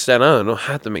 Sadiq, Staten Island don't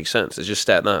have to make sense. It's just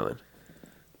Staten Island.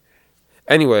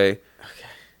 Anyway,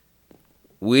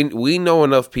 we know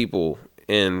enough people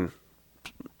in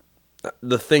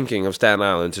the thinking of Staten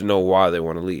Island to know why they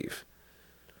want to leave.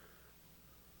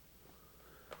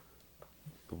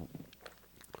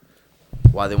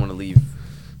 Why they want to leave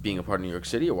being a part of New York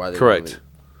City, or why they want to leave?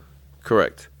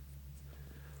 Correct.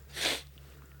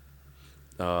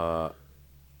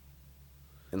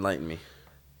 Enlighten me.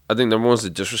 I think number one's the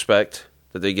disrespect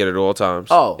that they get at all times.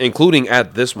 Oh. Including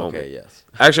at this moment. Okay, yes.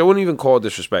 Actually, I wouldn't even call it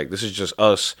disrespect. This is just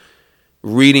us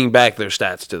reading back their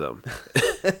stats to them.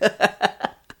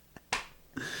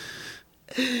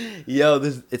 Yo,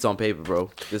 it's on paper, bro.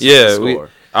 This is the score.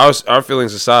 Our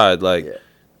feelings aside, like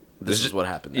this is what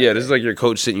happened. This is like your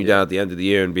coach sitting you down at the end of the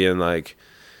year and being like,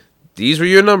 "These were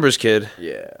your numbers, kid."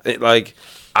 Yeah. Like,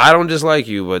 I don't dislike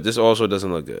you, but this also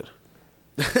doesn't look good.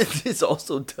 This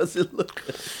also doesn't look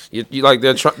good. You like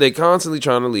they're constantly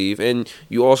trying to leave, and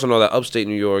you also know that upstate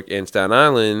New York and Staten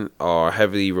Island are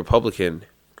heavily Republican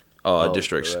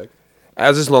districts. Correct.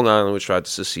 As is Long Island, which tried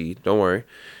to secede. Don't worry,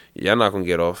 y'all not gonna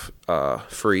get off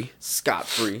free. Scot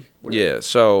free. Yeah.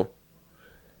 So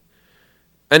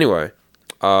anyway,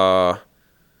 so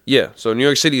New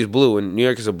York City is blue, and New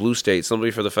York is a blue state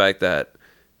simply for the fact that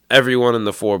everyone in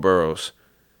the 4 boroughs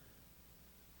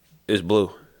is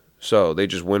blue. So they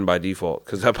just win by default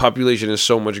because that population is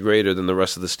so much greater than the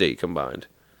rest of the state combined.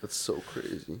 That's so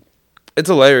crazy. It's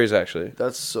hilarious, actually.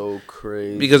 That's so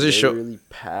crazy. Because they really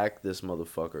packed this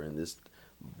motherfucker in this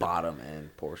bottom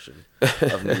end portion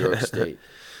of New York State.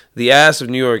 The ass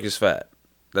of New York is fat.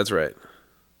 That's right.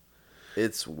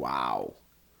 It's wow.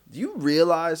 Do you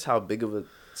realize how big of a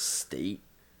state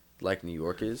like New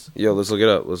York is? Yo, let's look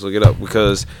it up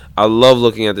because I love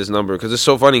looking at this number because it's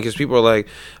so funny because people are like,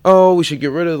 oh, we should get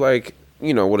rid of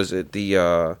what is it,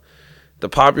 the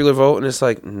popular vote, and it's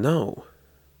like, no.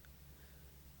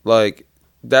 Like,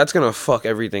 that's going to fuck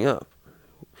everything up.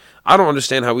 I don't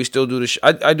understand how we still do this.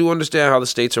 I do understand how the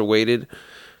states are weighted,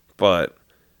 but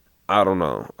I don't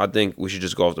know. I think we should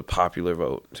just go off the popular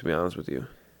vote, to be honest with you.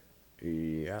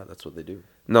 Yeah, that's what they do.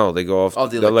 No, they go off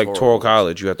the the electoral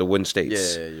college. You have to win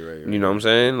states. Yeah, you're right. You know what I'm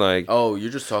saying? Like, oh,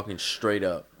 you're just talking straight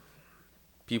up.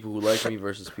 People who like me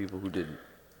versus people who didn't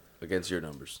against your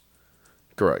numbers.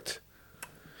 Correct.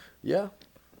 Yeah.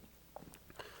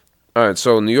 All right,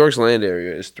 so New York's land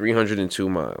area is 302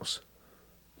 miles.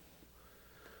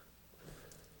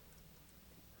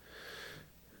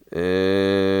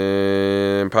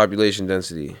 And population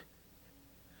density.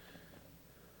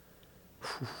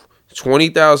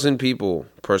 20,000 people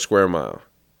per square mile.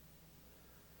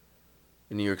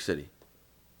 In New York City.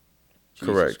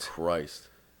 Correct. Jesus Christ.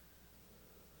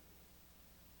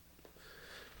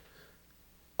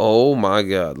 Oh my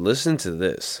God. Listen to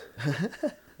this.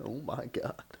 Oh my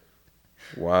God.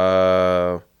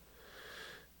 Wow.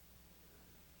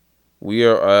 We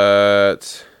are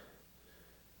at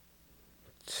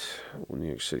New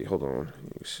York City. Hold on.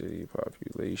 New York City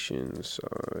population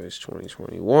size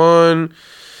 2021.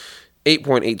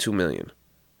 8.82 million.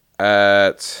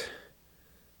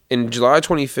 In July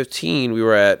 2015, we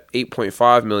were at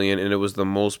 8.5 million, and it was the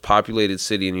most populated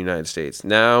city in the United States.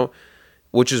 Now,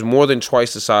 which is more than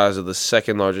twice the size of the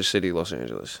second largest city, Los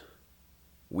Angeles.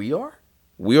 We are?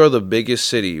 We are the biggest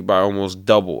city by almost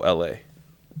double LA.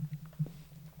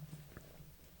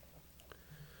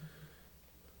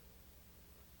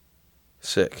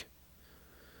 Sick.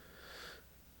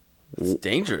 It's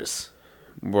dangerous.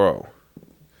 Bro.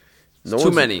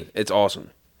 Too many. It's awesome.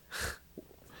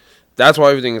 That's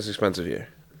why everything is expensive here.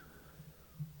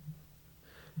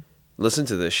 Listen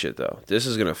to this shit, though. This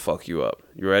is going to fuck you up.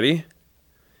 You ready?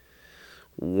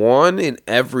 1 in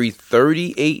every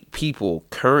 38 people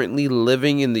currently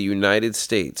living in the United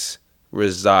States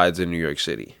resides in New York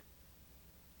City.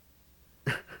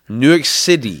 New York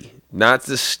City, not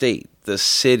the state, the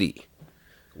city.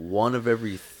 1 of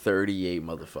every 38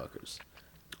 motherfuckers.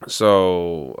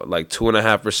 So, like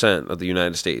 2.5% of the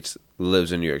United States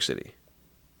lives in New York City.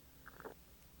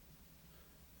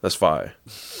 That's fire.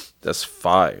 That's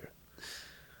fire.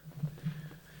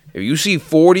 If you see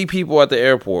 40 people at the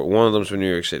airport, one of them's from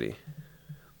New York City.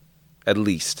 At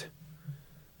least.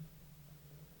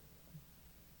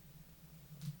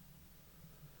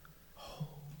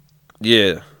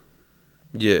 Yeah.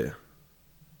 Yeah.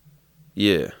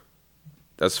 Yeah.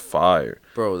 That's fire.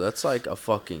 Bro, that's like a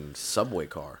fucking subway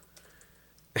car.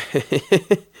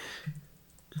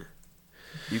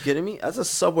 You kidding me? That's a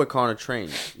subway car on a train.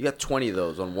 You got 20 of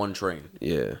those on one train.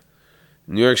 Yeah.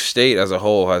 New York State as a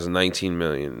whole has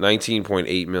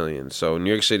 19.8 million. So New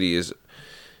York City is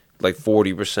like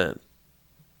 40%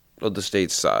 of the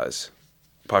state's size,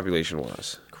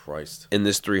 population-wise, Christ. in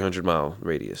this 300-mile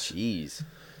radius. Jeez.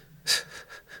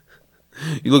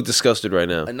 You look disgusted right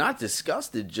now. And not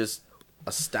disgusted, just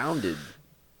astounded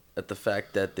at the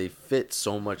fact that they fit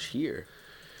so much here.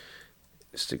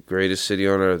 It's the greatest city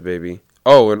on earth, baby.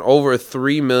 Oh, and over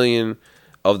 3 million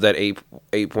of that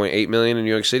 8.8 million in New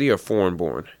York City are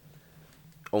foreign-born.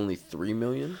 Only 3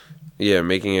 million? Yeah,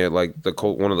 making it like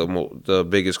one of the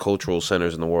biggest cultural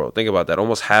centers in the world. Think about that.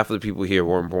 Almost half of the people here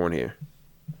weren't born here.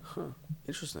 Huh.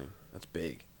 Interesting. That's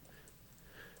big.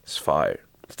 It's fire.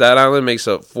 Staten Island makes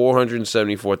up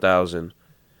 474,000.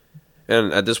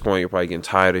 And at this point, you're probably getting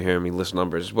tired of hearing me list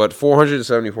numbers. But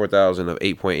 474,000 of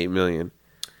 8.8 million.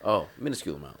 Oh,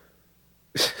 minuscule amount.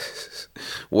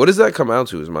 What does that come out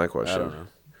to is my question. I don't know.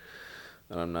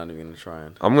 And I'm not even going to try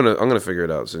and... I'm gonna figure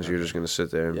it out since you're just going to sit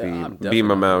there and be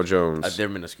my Mao Jones. They're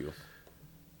minuscule.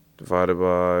 Divided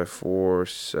by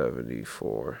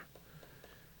 474.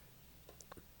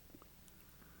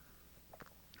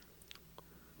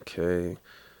 Okay.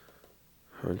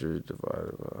 100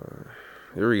 divided by...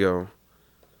 Here we go.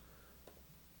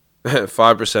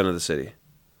 5% of the city.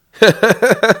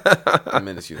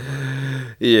 Minuscule.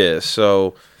 Yeah,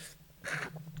 so...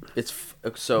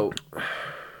 So,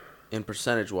 in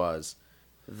percentage-wise,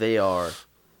 they are...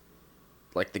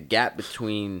 Like, the gap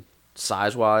between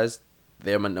size-wise,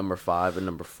 they're my number 5 and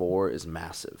number 4 is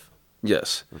massive.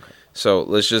 Yes. Okay. So,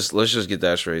 let's just get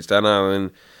that straight. Staten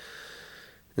Island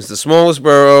is the smallest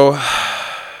borough.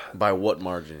 By what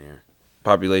margin here?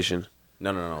 Population.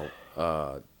 No.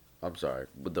 I'm sorry.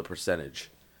 With the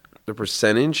percentage. The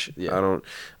percentage? Yeah.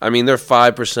 I mean, they're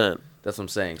 5%. That's what I'm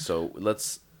saying. So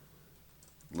let's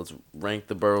rank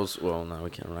the boroughs. Well, no, we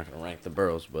can't. We're not going to rank the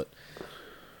boroughs, but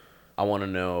I want to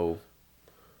know.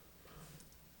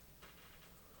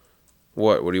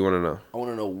 What? What do you want to know? I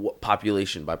want to know what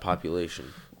population by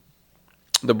population.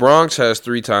 The Bronx has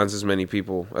 3 times as many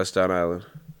people as Staten Island.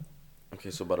 Okay,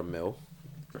 so about a mil.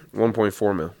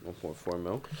 1.4 mil. 1.4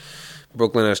 mil.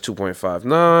 Brooklyn has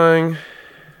 2.59.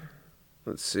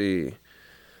 Let's see.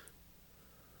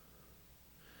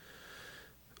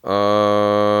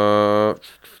 I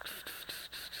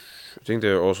think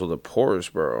they're also the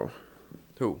poorest borough.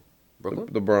 Who? Brooklyn?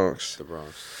 The Bronx. The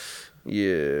Bronx.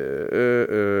 Yeah,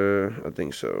 I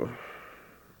think so.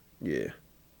 Yeah.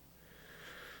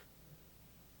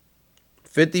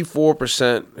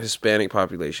 54% Hispanic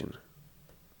population.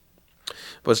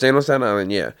 But staying on Staten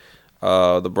Island, yeah.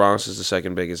 The Bronx is the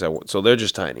second biggest. So they're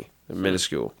just tiny. They're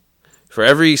minuscule. For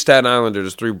every Staten Islander,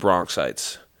 there's 3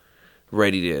 Bronxites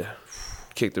ready to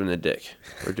kick them in the dick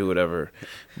or do whatever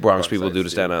Bronx people do to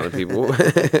Staten Island people.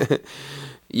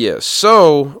 Yeah,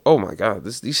 so, oh my God,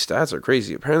 these stats are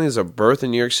crazy. Apparently there's a birth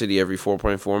in New York City every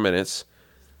 4.4 minutes,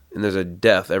 and there's a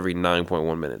death every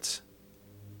 9.1 minutes.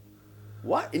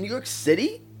 What? In New York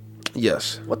City?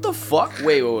 Yes. What the fuck?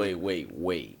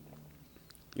 Wait.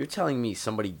 You're telling me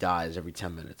somebody dies every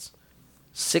 10 minutes.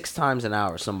 6 times an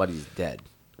hour, somebody's dead.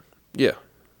 Yeah.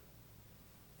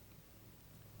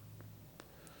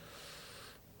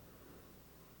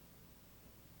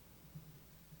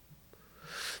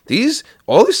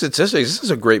 All these statistics, this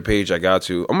is a great page I got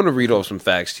to. I'm going to read off some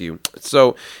facts to you.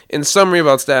 So, in summary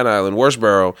about Staten Island, worst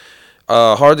borough,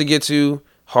 hard to get to,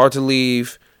 hard to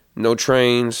leave, no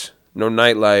trains, no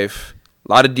nightlife,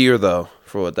 a lot of deer though,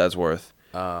 for what that's worth.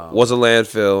 Was a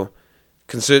landfill.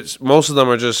 Most of them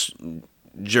are just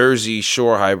Jersey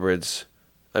Shore hybrids.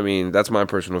 I mean, that's my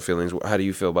personal feelings. How do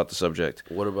you feel about the subject?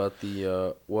 What about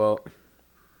the, well,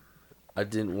 I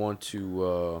didn't want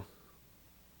to,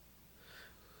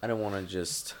 I don't want to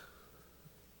just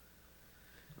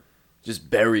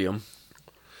bury him.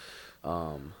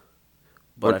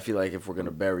 But I feel like if we're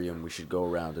gonna bury him, we should go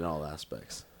around in all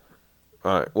aspects.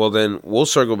 All right. Well, then we'll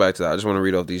circle back to that. I just want to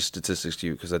read off these statistics to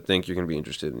you because I think you're going to be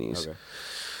interested in these.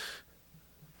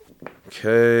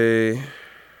 Okay.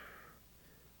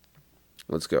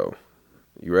 Let's go.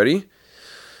 You ready?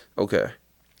 Okay.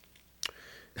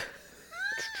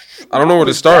 I don't know where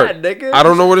to start. I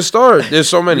don't know where to start. There's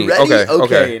so many. Ready?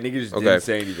 Okay. Nigga just didn't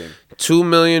say anything. 2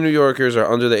 million New Yorkers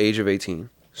are under the age of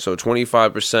 18. So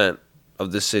 25%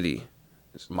 of the city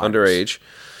is underage.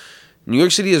 New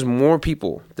York City has more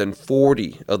people than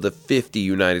 40 of the 50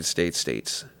 United States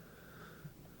states.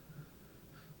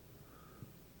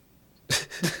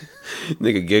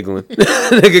 Nigga giggling.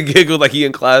 Nigga giggled like he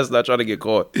in class not trying to get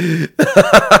caught.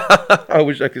 I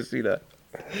wish I could see that.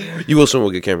 You will soon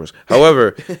will get cameras.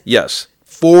 However, yes,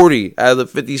 40 out of the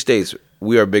 50 states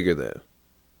we are bigger than.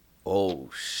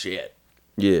 Oh, shit.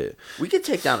 Yeah. We could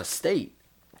take down a state.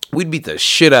 We'd beat the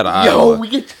shit out of Iowa.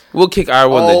 We'll kick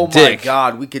Iowa in the dick. Oh my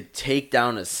god, we could take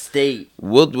down a state.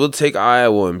 We'll take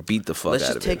Iowa and beat the fuck out of it.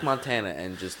 Let's just take Montana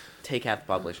and just take half the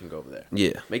population and go over there.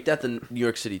 Yeah. Make that the New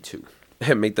York City 2.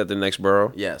 Make that the next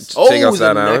borough. Yes. Just take out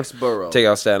Staten Island. Next borough. Take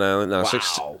out Staten Island. No,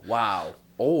 wow.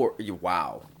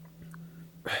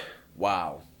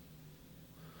 Wow.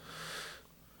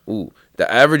 Ooh.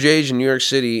 The average age in New York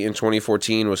City in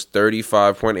 2014 was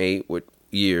 35.8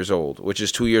 years old, which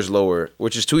is 2 years lower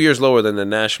than the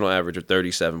national average of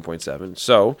 37.7.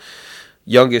 So,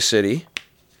 youngest city.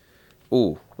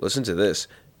 Ooh, listen to this.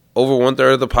 Over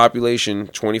 1/3 of the population,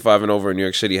 25 and over in New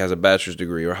York City, has a bachelor's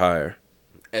degree or higher.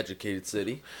 Educated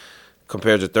city.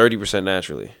 Compared to 30%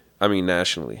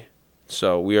 nationally.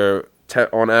 So, we are,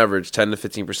 on average, 10 to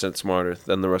 15% smarter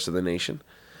than the rest of the nation.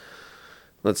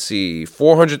 Let's see.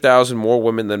 400,000 more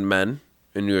women than men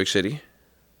in New York City.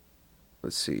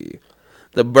 Let's see.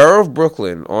 The borough of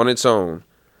Brooklyn, on its own,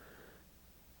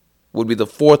 would be the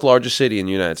 4th largest city in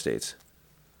the United States.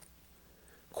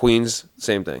 Queens,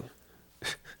 same thing.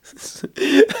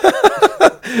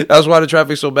 That's why the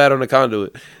traffic's so bad on the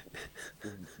Conduit.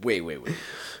 Wait.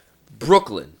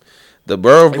 Brooklyn. The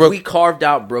borough of Brooklyn. If we carved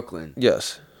out Brooklyn.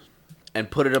 Yes.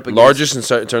 And put it up against... Largest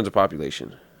in terms of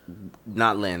population.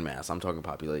 Not landmass. I'm talking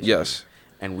population. Yes.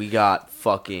 And we got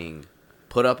fucking...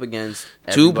 Put up against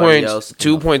everybody else.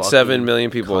 2.7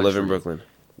 million people live in Brooklyn.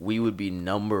 We would be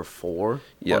number 4 on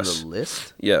the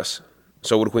list? Yes.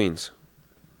 So would Queens.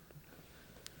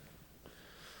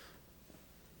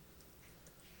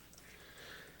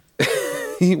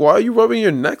 Why are you rubbing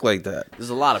your neck like that? There's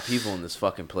a lot of people in this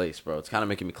fucking place, bro. It's kind of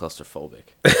making me claustrophobic.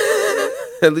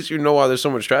 At least you know why there's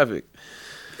so much traffic.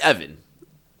 Evan.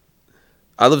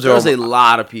 There's a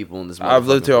lot of people in this. I've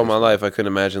lived here all my life. I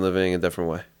couldn't imagine living a different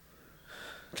way.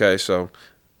 Okay, so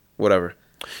whatever.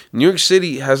 New York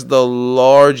City has the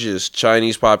largest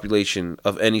Chinese population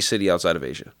of any city outside of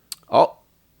Asia. Oh.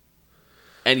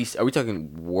 Are we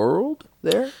talking world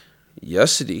there?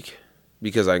 Yes, Sadiq.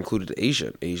 Because I included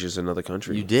Asia. Asia's another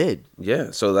country. You did?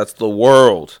 Yeah, so that's the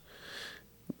world.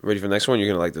 Ready for the next one? You're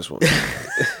going to like this one.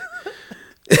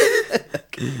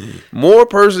 More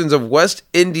persons of West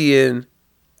Indian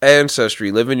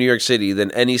ancestry live in New York City than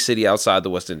any city outside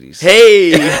the West Indies. Hey!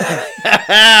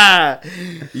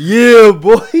 Yeah,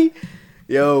 boy!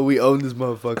 Yo, we own this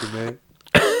motherfucker, man.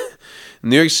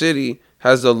 New York City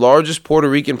has the largest Puerto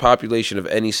Rican population of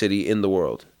any city in the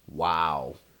world.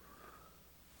 Wow.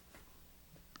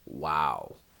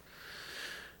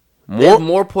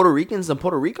 More Puerto Ricans than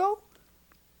Puerto Rico?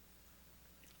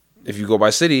 If you go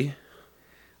by city.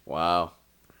 Wow.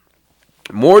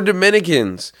 More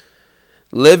Dominicans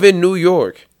live in New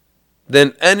York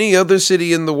than any other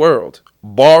city in the world,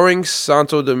 barring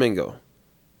Santo Domingo.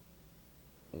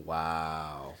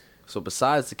 Wow. So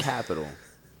besides the capital,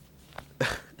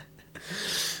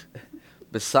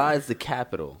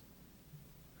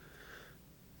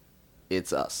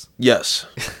 it's us. Yes.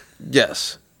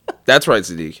 That's right,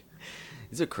 Sadiq.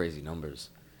 These are crazy numbers.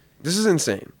 This is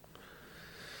insane.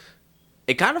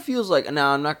 It kind of feels like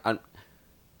now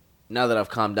now that I've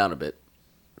calmed down a bit.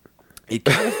 It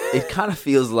kind of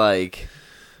feels like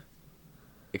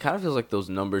those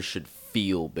numbers should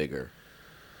feel bigger.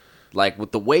 Like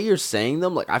with the way you're saying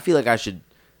them, like I feel like I should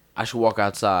walk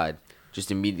outside,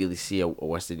 just immediately see a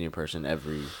West Indian person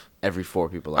every 4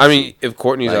 people. I mean, if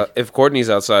Courtney's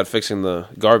outside fixing the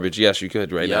garbage, yes, you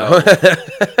could now.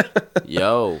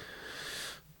 Yo,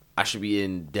 I should be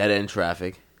in dead end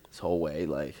traffic this whole way.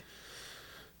 Like,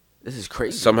 this is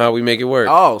crazy. Somehow we make it work.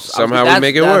 Oh, somehow we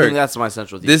make it work. I think that's my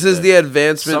central thesis. This is the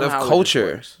advancement Somehow of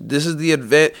culture. This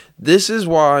is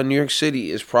why New York City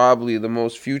is probably the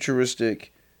most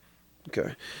futuristic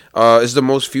Okay. Is the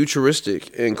most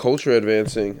futuristic and culture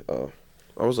advancing. Oh,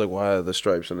 I was like, why are the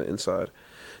stripes on the inside?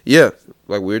 Yeah,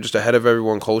 like we're just ahead of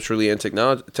everyone culturally and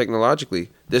technologically.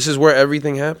 This is where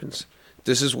everything happens.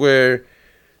 This is why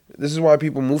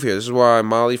people move here. This is why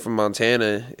Molly from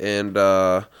Montana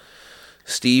and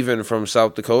Steven from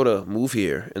South Dakota move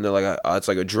here. And they're like, it's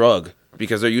like a drug.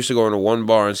 Because they're used to going to one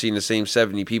bar and seeing the same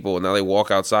 70 people, and now they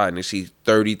walk outside and they see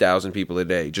 30,000 people a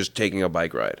day just taking a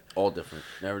bike ride. All different.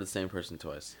 Never the same person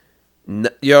twice.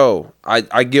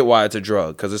 I get why it's a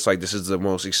drug, because it's like this is the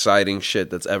most exciting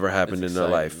shit that's ever happened in their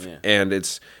life. Yeah. And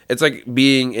it's like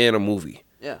being in a movie.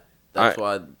 Yeah. That's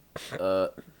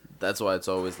why it's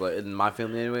always like, in my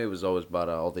family anyway, it was always about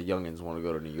all the youngins want to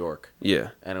go to New York. Yeah.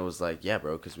 And it was like, yeah,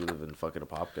 bro, because we live in fucking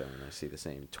Apopka and I see the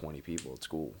same 20 people at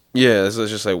school. Yeah, it's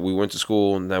just like we went to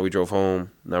school, now we drove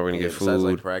home, now we're going to get besides,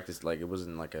 food. like, practice, like, it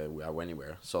wasn't like I went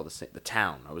anywhere. Saw the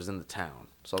town. I was in the town.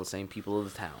 Saw the same people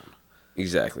of the town.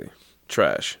 Exactly.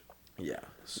 Trash. Yeah.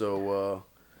 So,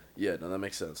 yeah, no, that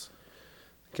makes sense.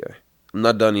 Okay. I'm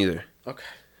not done either. Okay.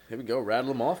 Here we go.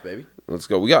 Rattle them off, baby. Let's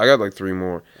go. I got like 3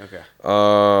 more. Okay.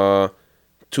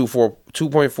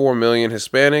 2.4 million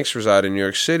Hispanics reside in New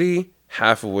York City,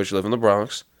 half of which live in the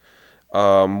Bronx.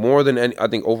 More than I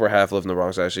think over half live in the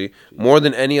Bronx, actually. More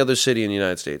than any other city in the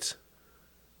United States.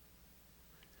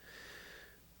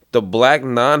 The black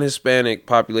non-Hispanic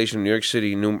population in New York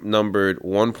City numbered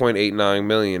 1.89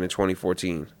 million in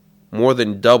 2014. More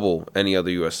than double any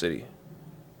other U.S. city.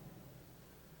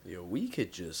 Yo, we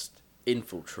could just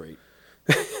infiltrate.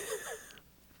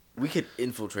 We could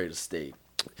infiltrate a state.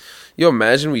 Yo,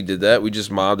 imagine we did that. We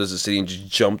just mobbed as a city and just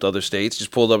jumped other states.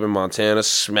 Just pulled up in Montana,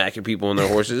 smacking people on their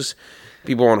horses.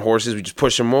 People on horses, we just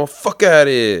push them off. Fuck out of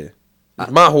here.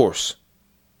 It's my horse.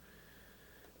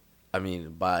 I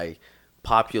mean, by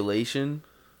population,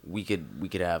 we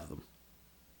could have them.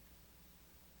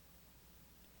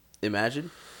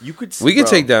 Imagine we could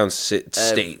take down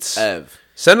states.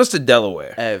 Send us to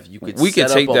Delaware. You could we set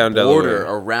could take up down a border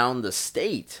Delaware around the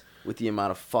state with the amount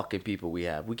of fucking people we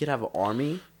have. We could have an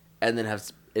army and then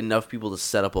have enough people to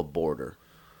set up a border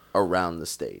around the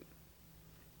state.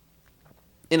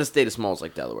 In a state as small as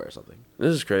like Delaware or something.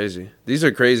 This is crazy. These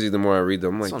are crazy the more I read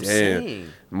them. I'm like, That's damn. saying.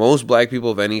 Most black people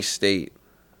of any state.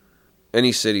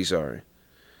 Any city, sorry.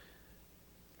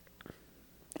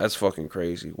 That's fucking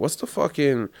crazy. What's the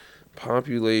fucking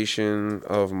population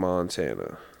of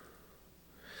Montana?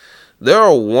 There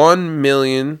are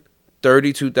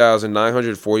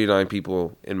 1,032,949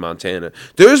 people in Montana.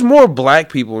 There's more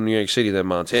black people in New York City than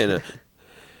Montana.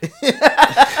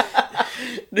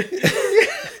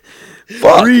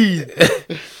 Fuck.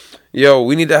 Yo,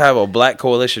 we need to have a black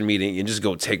coalition meeting and just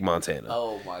go take Montana.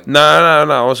 Oh my god.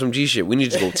 Nah. On some G shit. We need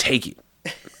to just go take it.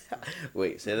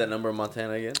 Wait, say that number in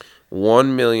Montana again?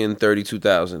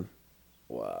 1,032,000.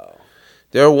 Wow.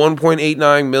 There are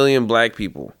 1.89 million black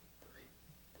people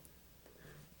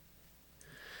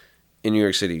in New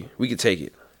York City. We could take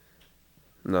it.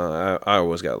 No, I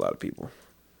always got a lot of people.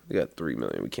 We got 3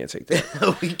 million. We can't take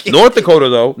that. We can't. North Dakota,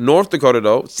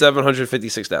 though,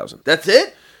 756,000. That's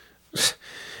it?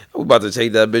 I'm about to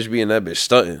take that bitch being that bitch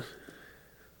stunting.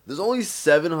 There's only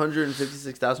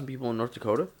 756,000 people in North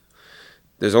Dakota?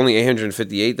 There's only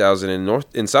 858,000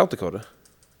 in South Dakota.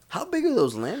 How big are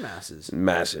those land masses?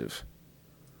 Massive.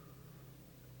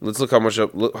 Let's look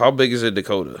how big is it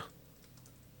Dakota?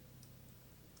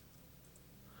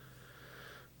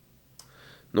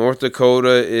 North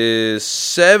Dakota is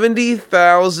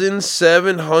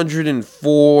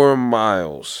 70,704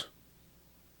 miles.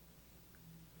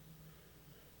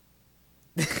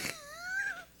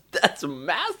 That's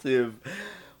massive.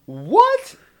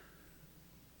 What?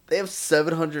 They have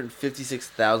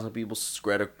 756,000 people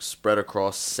spread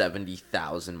across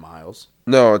 70,000 miles.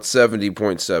 No, it's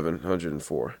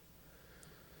 70.704.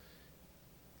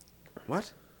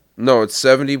 What? No, it's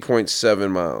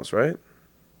 70.7 miles, right?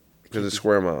 Because it's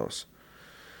square miles.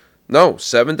 No,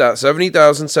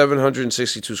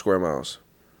 70,762 square miles.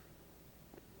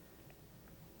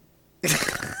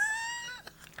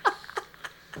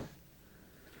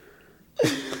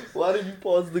 Why did you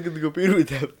pause to look at the computer with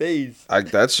that face?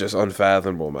 That's just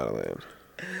unfathomable amount of land.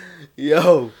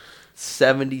 Yo,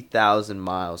 70,000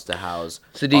 miles to house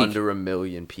Sadiq. under 1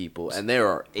 million people. And there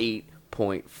are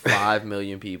 8.5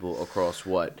 million people across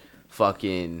what?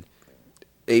 Fucking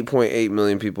 8.8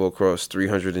 million people across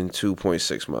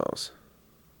 302.6 miles.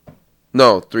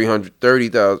 No,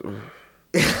 330,000.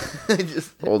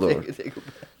 Hold on. Take a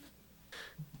breath.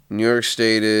 New York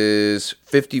State is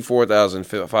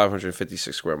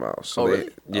 54,556 square miles. So Really?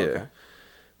 Yeah. Okay.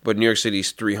 But New York City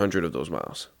is 300 of those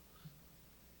miles.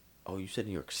 Oh, you said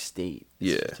New York State.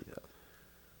 Yeah. 60,000.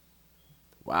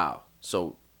 Wow.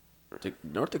 So,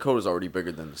 North Dakota's already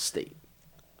bigger than the state.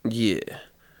 Yeah.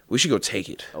 We should go take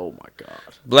it. Oh my god.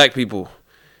 Black people,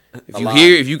 Alive.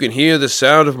 if you can hear the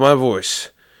sound of my voice,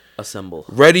 Assemble.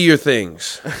 ready your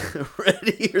things.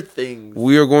 Ready your things.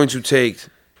 We are going to take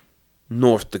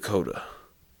North Dakota.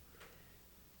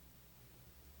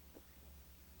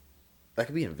 That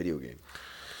could be in a video game.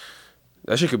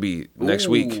 That shit could be next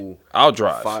Ooh. week. I'll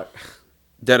drive.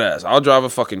 Deadass. I'll drive a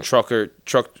fucking tractor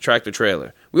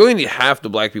trailer. We only need half the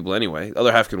black people anyway. The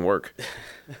other half can work.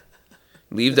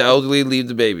 Leave the elderly, leave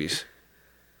the babies.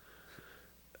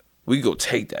 We go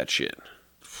take that shit.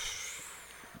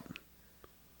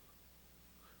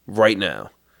 Right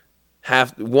now.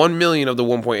 1 million of the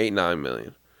 1.89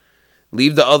 million.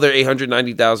 Leave the other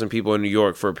 890,000 people in New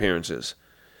York for appearances.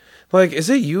 Like, is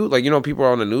it you? Like, you know, people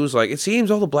are on the news. Like, it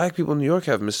seems all the black people in New York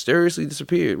have mysteriously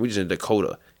disappeared. We just in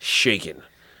Dakota, shaking,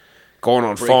 going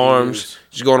on Breaking farms, news.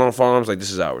 just going on farms. Like,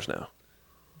 this is ours now.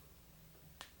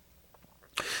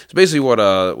 It's basically what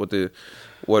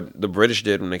the British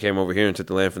did when they came over here and took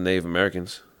the land from Native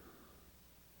Americans.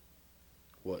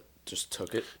 What? Just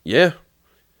took it? Yeah.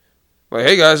 Like,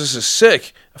 hey guys, this is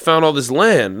sick. I found all this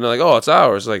land. And they're like, oh, it's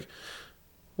ours. Like,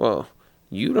 well,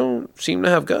 you don't seem to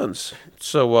have guns,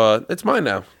 so it's mine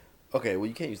now. Okay, well,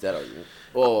 you can't use that argument.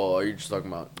 Oh, are you just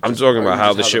talking about? I'm talking about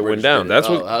how the shit went down. That's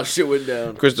what how shit went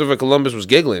down. Christopher Columbus was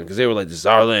giggling because they were like, "This is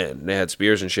our land." And they had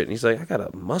spears and shit, and he's like, "I got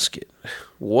a musket.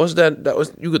 Was that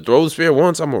was you could throw the spear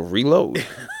once? I'm gonna reload."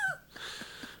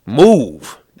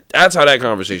 Move. That's how that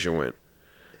conversation went.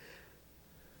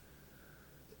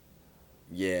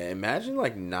 Yeah, imagine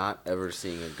like not ever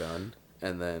seeing a gun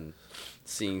and then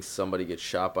seeing somebody get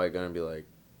shot by a gun and be like,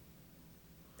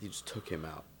 "He just took him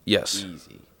out." Yes.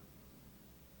 Easy.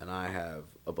 And I have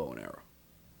a bow and arrow.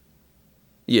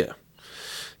 Yeah.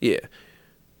 Yeah.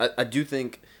 I do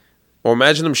think. Or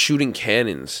imagine them shooting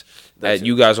cannons That's at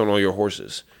you guys on all your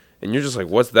horses. And you're just like,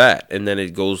 what's that? And then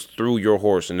it goes through your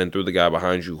horse and then through the guy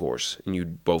behind you horse. And you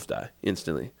both die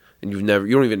instantly. And you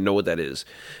don't even know what that is.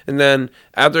 And then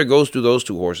after it goes through those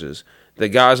two horses, the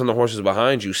guys on the horses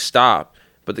behind you stop,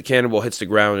 but the cannonball hits the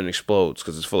ground and explodes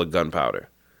because it's full of gunpowder.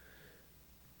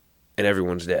 And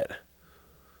everyone's dead.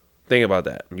 Think about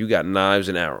that. You got knives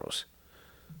and arrows.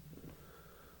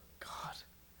 God.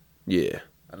 Yeah.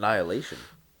 Annihilation.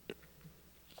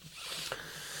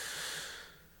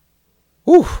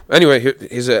 Whew. Anyway,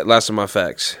 here's the last of my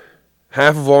facts.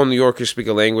 Half of all New Yorkers speak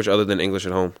a language other than English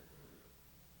at home.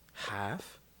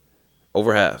 Half?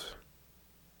 Over half.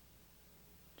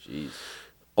 Jeez.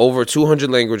 Over 200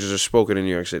 languages are spoken in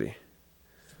New York City.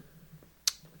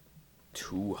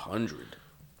 200.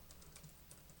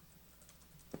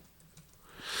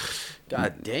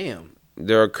 God damn.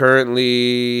 There are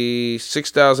currently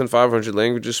 6,500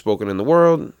 languages spoken in the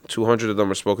world. 200 of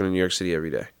them are spoken in New York City every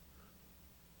day.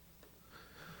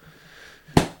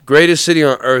 Greatest city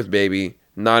on earth, baby,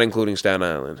 not including Staten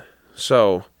Island.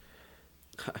 So,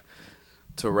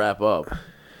 To wrap up.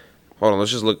 hold on,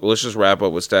 let's just wrap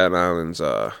up with Staten Island's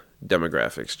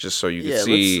demographics, just so you can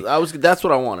see. That's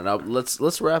what I wanted.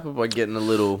 Let's wrap up by getting a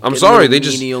little. I'm sorry, they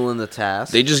menial in the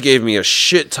task. They just gave me a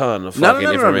shit ton of fucking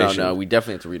information. No. We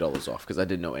definitely have to read all those off because I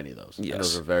didn't know any of those. Yes. And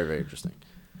those are very, very interesting.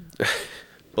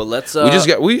 But let's. I just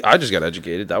got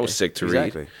educated. That was sick to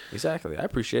read. Exactly. I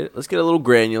appreciate it. Let's get a little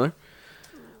granular.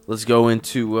 Let's go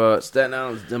into Staten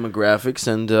Island's demographics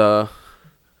and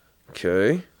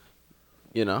Okay.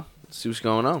 see what's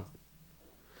going on.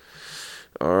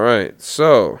 All right.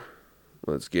 So,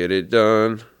 let's get it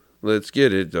done. Let's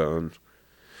get it done.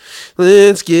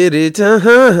 Let's get it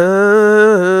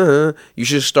done. You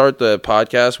should start the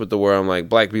podcast with the where I'm like,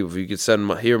 black people, if you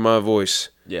could hear my voice,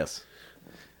 Yes.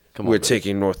 Come on. we're baby.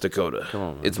 taking North Dakota. Come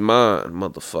on, man. It's mine,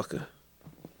 motherfucker.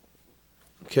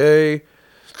 Okay.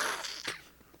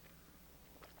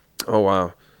 Oh,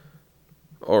 wow.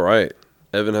 All right.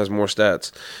 Evan has more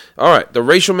stats. All right. The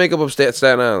racial makeup of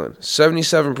Staten Island.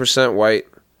 77% white,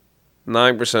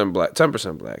 9% black,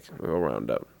 10% black. We'll round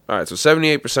up. All right. So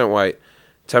 78% white,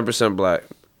 10% black,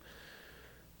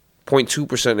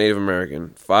 0.2% Native American,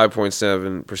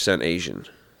 5.7% Asian.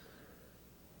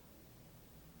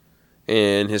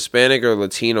 And Hispanic or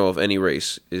Latino of any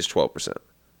race is 12%.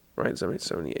 Right?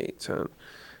 78, 10.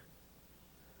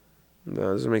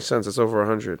 No, doesn't make sense. That's over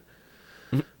 100.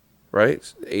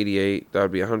 Right? 88, that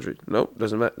would be 100. Nope,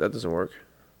 doesn't matter. That doesn't work.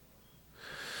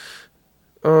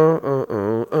 The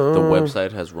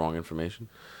website has wrong information.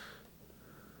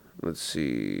 Let's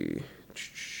see.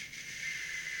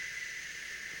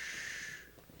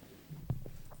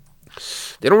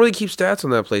 They don't really keep stats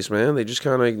on that place, man. They just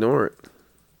kind of ignore it.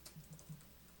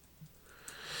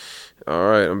 All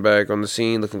right. right, I'm back on the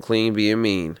scene, looking clean, being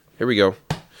mean. Here we go.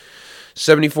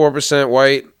 74%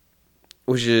 white,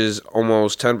 which is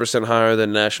almost 10% higher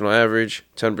than national average.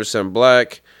 10%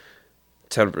 black.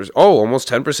 10%. Oh, almost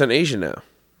 10% Asian now.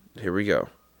 Here we go.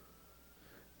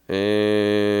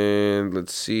 And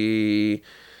let's see.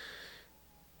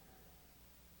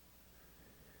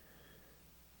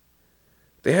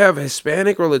 They have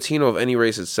Hispanic or Latino of any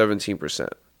race at 17%.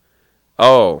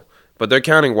 Oh, but they're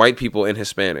counting white people in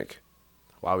Hispanic.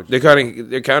 Why would you?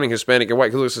 They're counting Hispanic and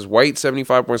white. Because it says white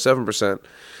 75.7%,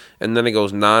 and then it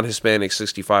goes non-Hispanic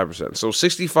 65%. So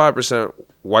 65%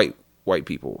 white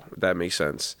people. If that makes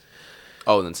sense.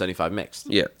 Oh, and then 75 mixed.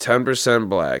 Yeah, 10%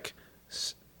 black,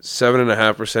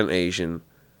 7.5% Asian,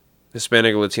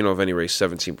 Hispanic or Latino of any race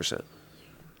 17%.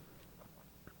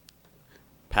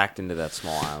 Packed into that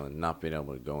small island, not being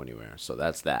able to go anywhere. So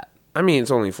that's that. I mean, it's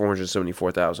only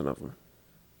 474,000 of them.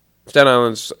 Staten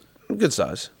Island's a good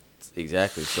size.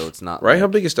 Exactly. So it's not Right? like- How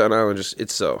big is Staten Island just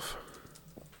itself?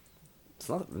 It's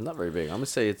not very big. I'm gonna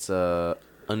say it's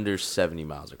under 70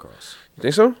 miles across. You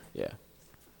think so? Yeah.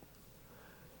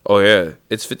 Oh, yeah.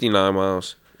 It's 59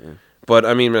 miles. Yeah. But,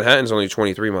 I mean, Manhattan's only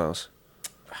 23 miles.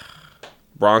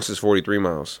 Bronx is 43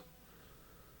 miles.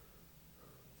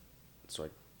 So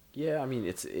yeah, I mean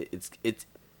it's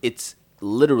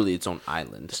literally its own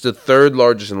island. It's the third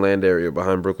largest in land area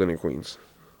behind Brooklyn and Queens.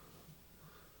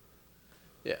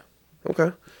 Yeah.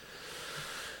 Okay.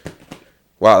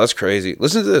 Wow, that's crazy.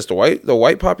 Listen to this. The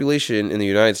white population in the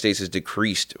United States has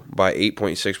decreased by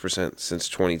 8.6% since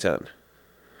 2010.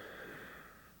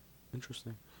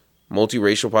 Interesting.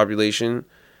 Multiracial population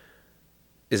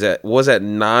was at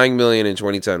 9 million in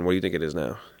 2010. What do you think it is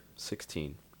now?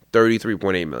 16.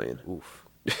 33.8 million. Oof.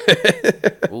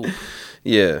 Oof.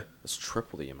 Yeah. That's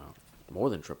triple the amount. More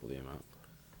than triple the amount.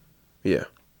 Yeah.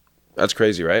 That's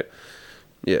crazy, right?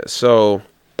 Yeah. So,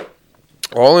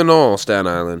 all in all, Staten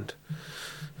Island,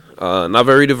 not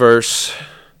very diverse,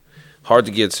 hard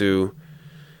to get to,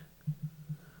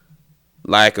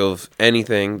 lack of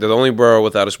anything. They're the only borough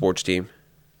without a sports team.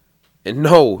 And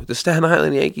no, the Staten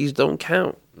Island Yankees don't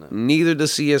count. No. Neither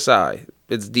does CSI.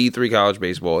 It's D3 college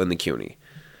baseball in the CUNY.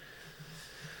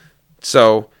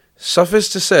 So, suffice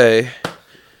to say,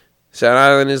 Staten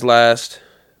Island is last.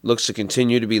 Looks to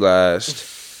continue to be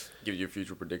last. Give your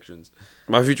future predictions.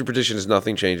 My future prediction is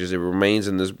nothing changes. It remains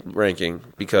in this ranking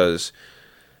because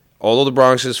although the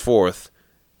Bronx is fourth,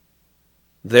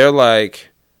 they're like,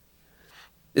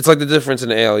 it's like the difference in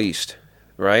the AL East,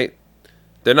 right?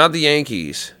 They're not the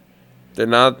Yankees. They'd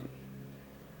probably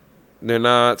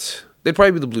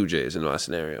be the Blue Jays in my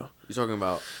scenario. You talking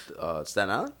about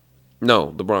Staten Island?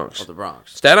 No, the Bronx. Oh, the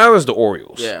Bronx. Staten Island's the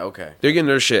Orioles. Yeah, okay. They're getting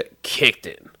their shit kicked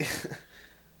in.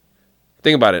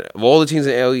 Think about it. Of all the teams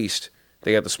in the AL East,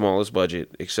 they got the smallest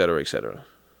budget, et cetera, et cetera.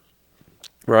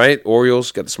 Right?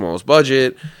 Orioles got the smallest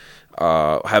budget.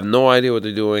 Have no idea what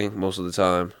they're doing most of the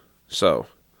time. So,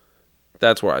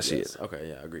 that's where I see it. Okay,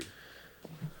 yeah,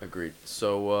 agreed.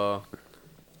 So,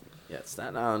 yeah,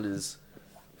 Staten Island is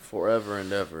forever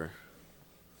and ever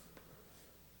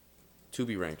to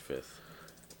be ranked 5th.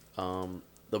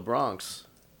 The Bronx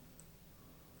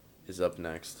is up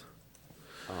next.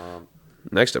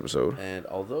 Next episode. And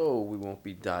although we won't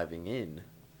be diving in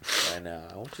right now,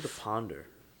 I want you to ponder.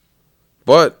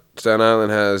 But Staten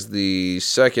Island has the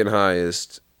second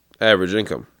highest average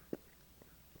income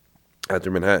after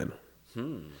Manhattan.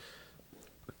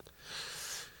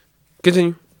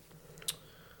 Continue.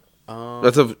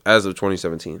 That's as of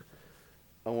 2017.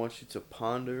 I want you to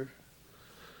ponder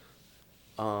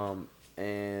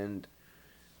and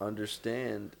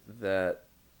understand that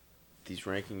these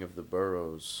ranking of the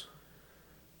boroughs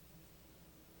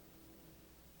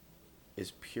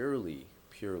is purely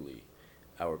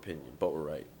our opinion, but we're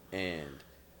right, and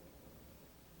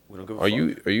we don't give a Are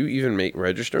fuck. you even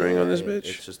registering on this Yeah, bitch?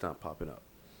 It's just not popping up.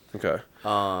 Okay.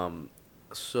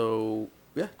 So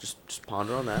yeah, just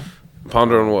ponder on that.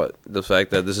 Ponder on what? The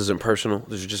fact that this isn't personal.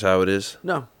 This is just how it is.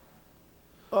 No.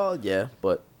 Oh yeah,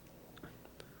 but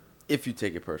if you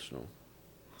take it personal,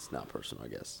 it's not personal, I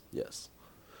guess. Yes.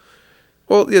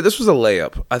 Well, yeah, this was a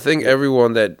layup. I think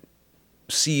everyone that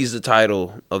sees the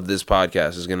title of this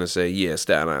podcast is going to say, yeah,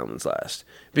 Staten Island's last.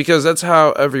 Because that's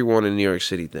how everyone in New York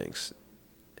City thinks.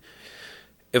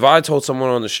 If I told someone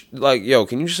on the like, yo,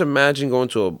 can you just imagine going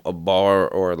to a bar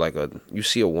or like you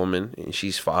see a woman and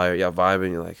she's fire, y'all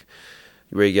vibing, you're like,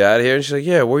 you ready to get out of here? And she's like,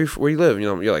 yeah, where you live? You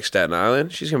know, you're like, Staten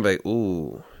Island? She's going to be like,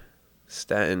 ooh,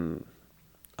 Staten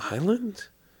Island?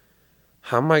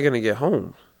 How am I going to get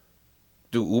home?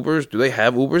 Do they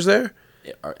have Ubers there?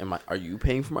 Are you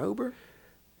paying for my Uber?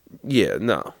 Yeah,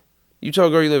 no. You tell a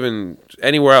girl you live in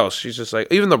anywhere else, she's just like,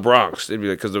 even the Bronx, they'd be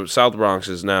like, because the South Bronx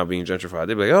is now being gentrified.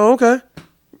 They'd be like, oh, okay.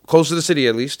 Close to the city,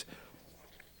 at least.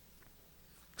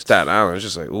 Staten Island, it's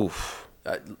just like, oof.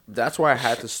 That's why I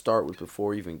had to start with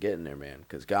before even getting there, man.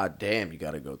 Because goddamn, you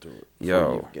got to go through it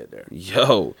before you even get there.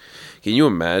 Yo, can you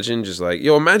imagine just like,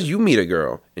 imagine you meet a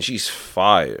girl and she's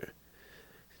fire.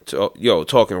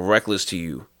 Talking reckless to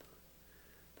you.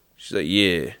 She's like,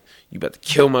 yeah, you about to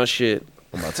kill my shit.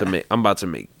 I'm about to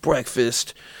make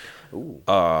breakfast. Ooh,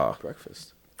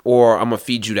 breakfast. Or I'm gonna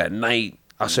feed you that night.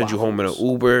 I'll send you home in an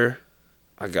Uber.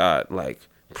 I got like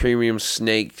premium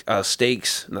steaks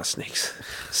in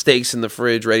the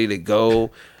fridge ready to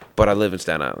go. But I live in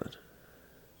Staten Island.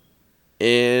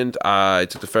 And I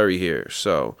took the ferry here,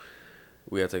 so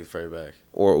we gotta take the ferry back.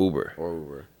 Or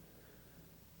Uber.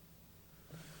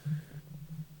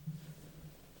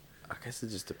 I guess it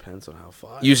just depends on how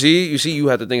far. You see, you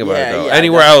have to think about it though. Yeah,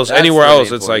 anywhere else,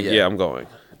 it's like, yeah, I'm going.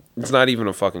 It's not even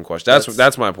a fucking question.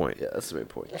 That's my point. Yeah, that's the main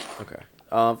point. Okay,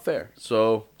 fair.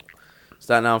 So,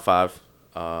 Staten Island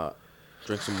 5.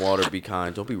 Drink some water. Be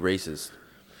kind. Don't be racist.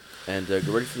 And get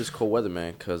ready for this cold weather,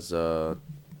 man, because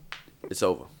it's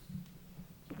over.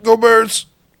 Go Birds!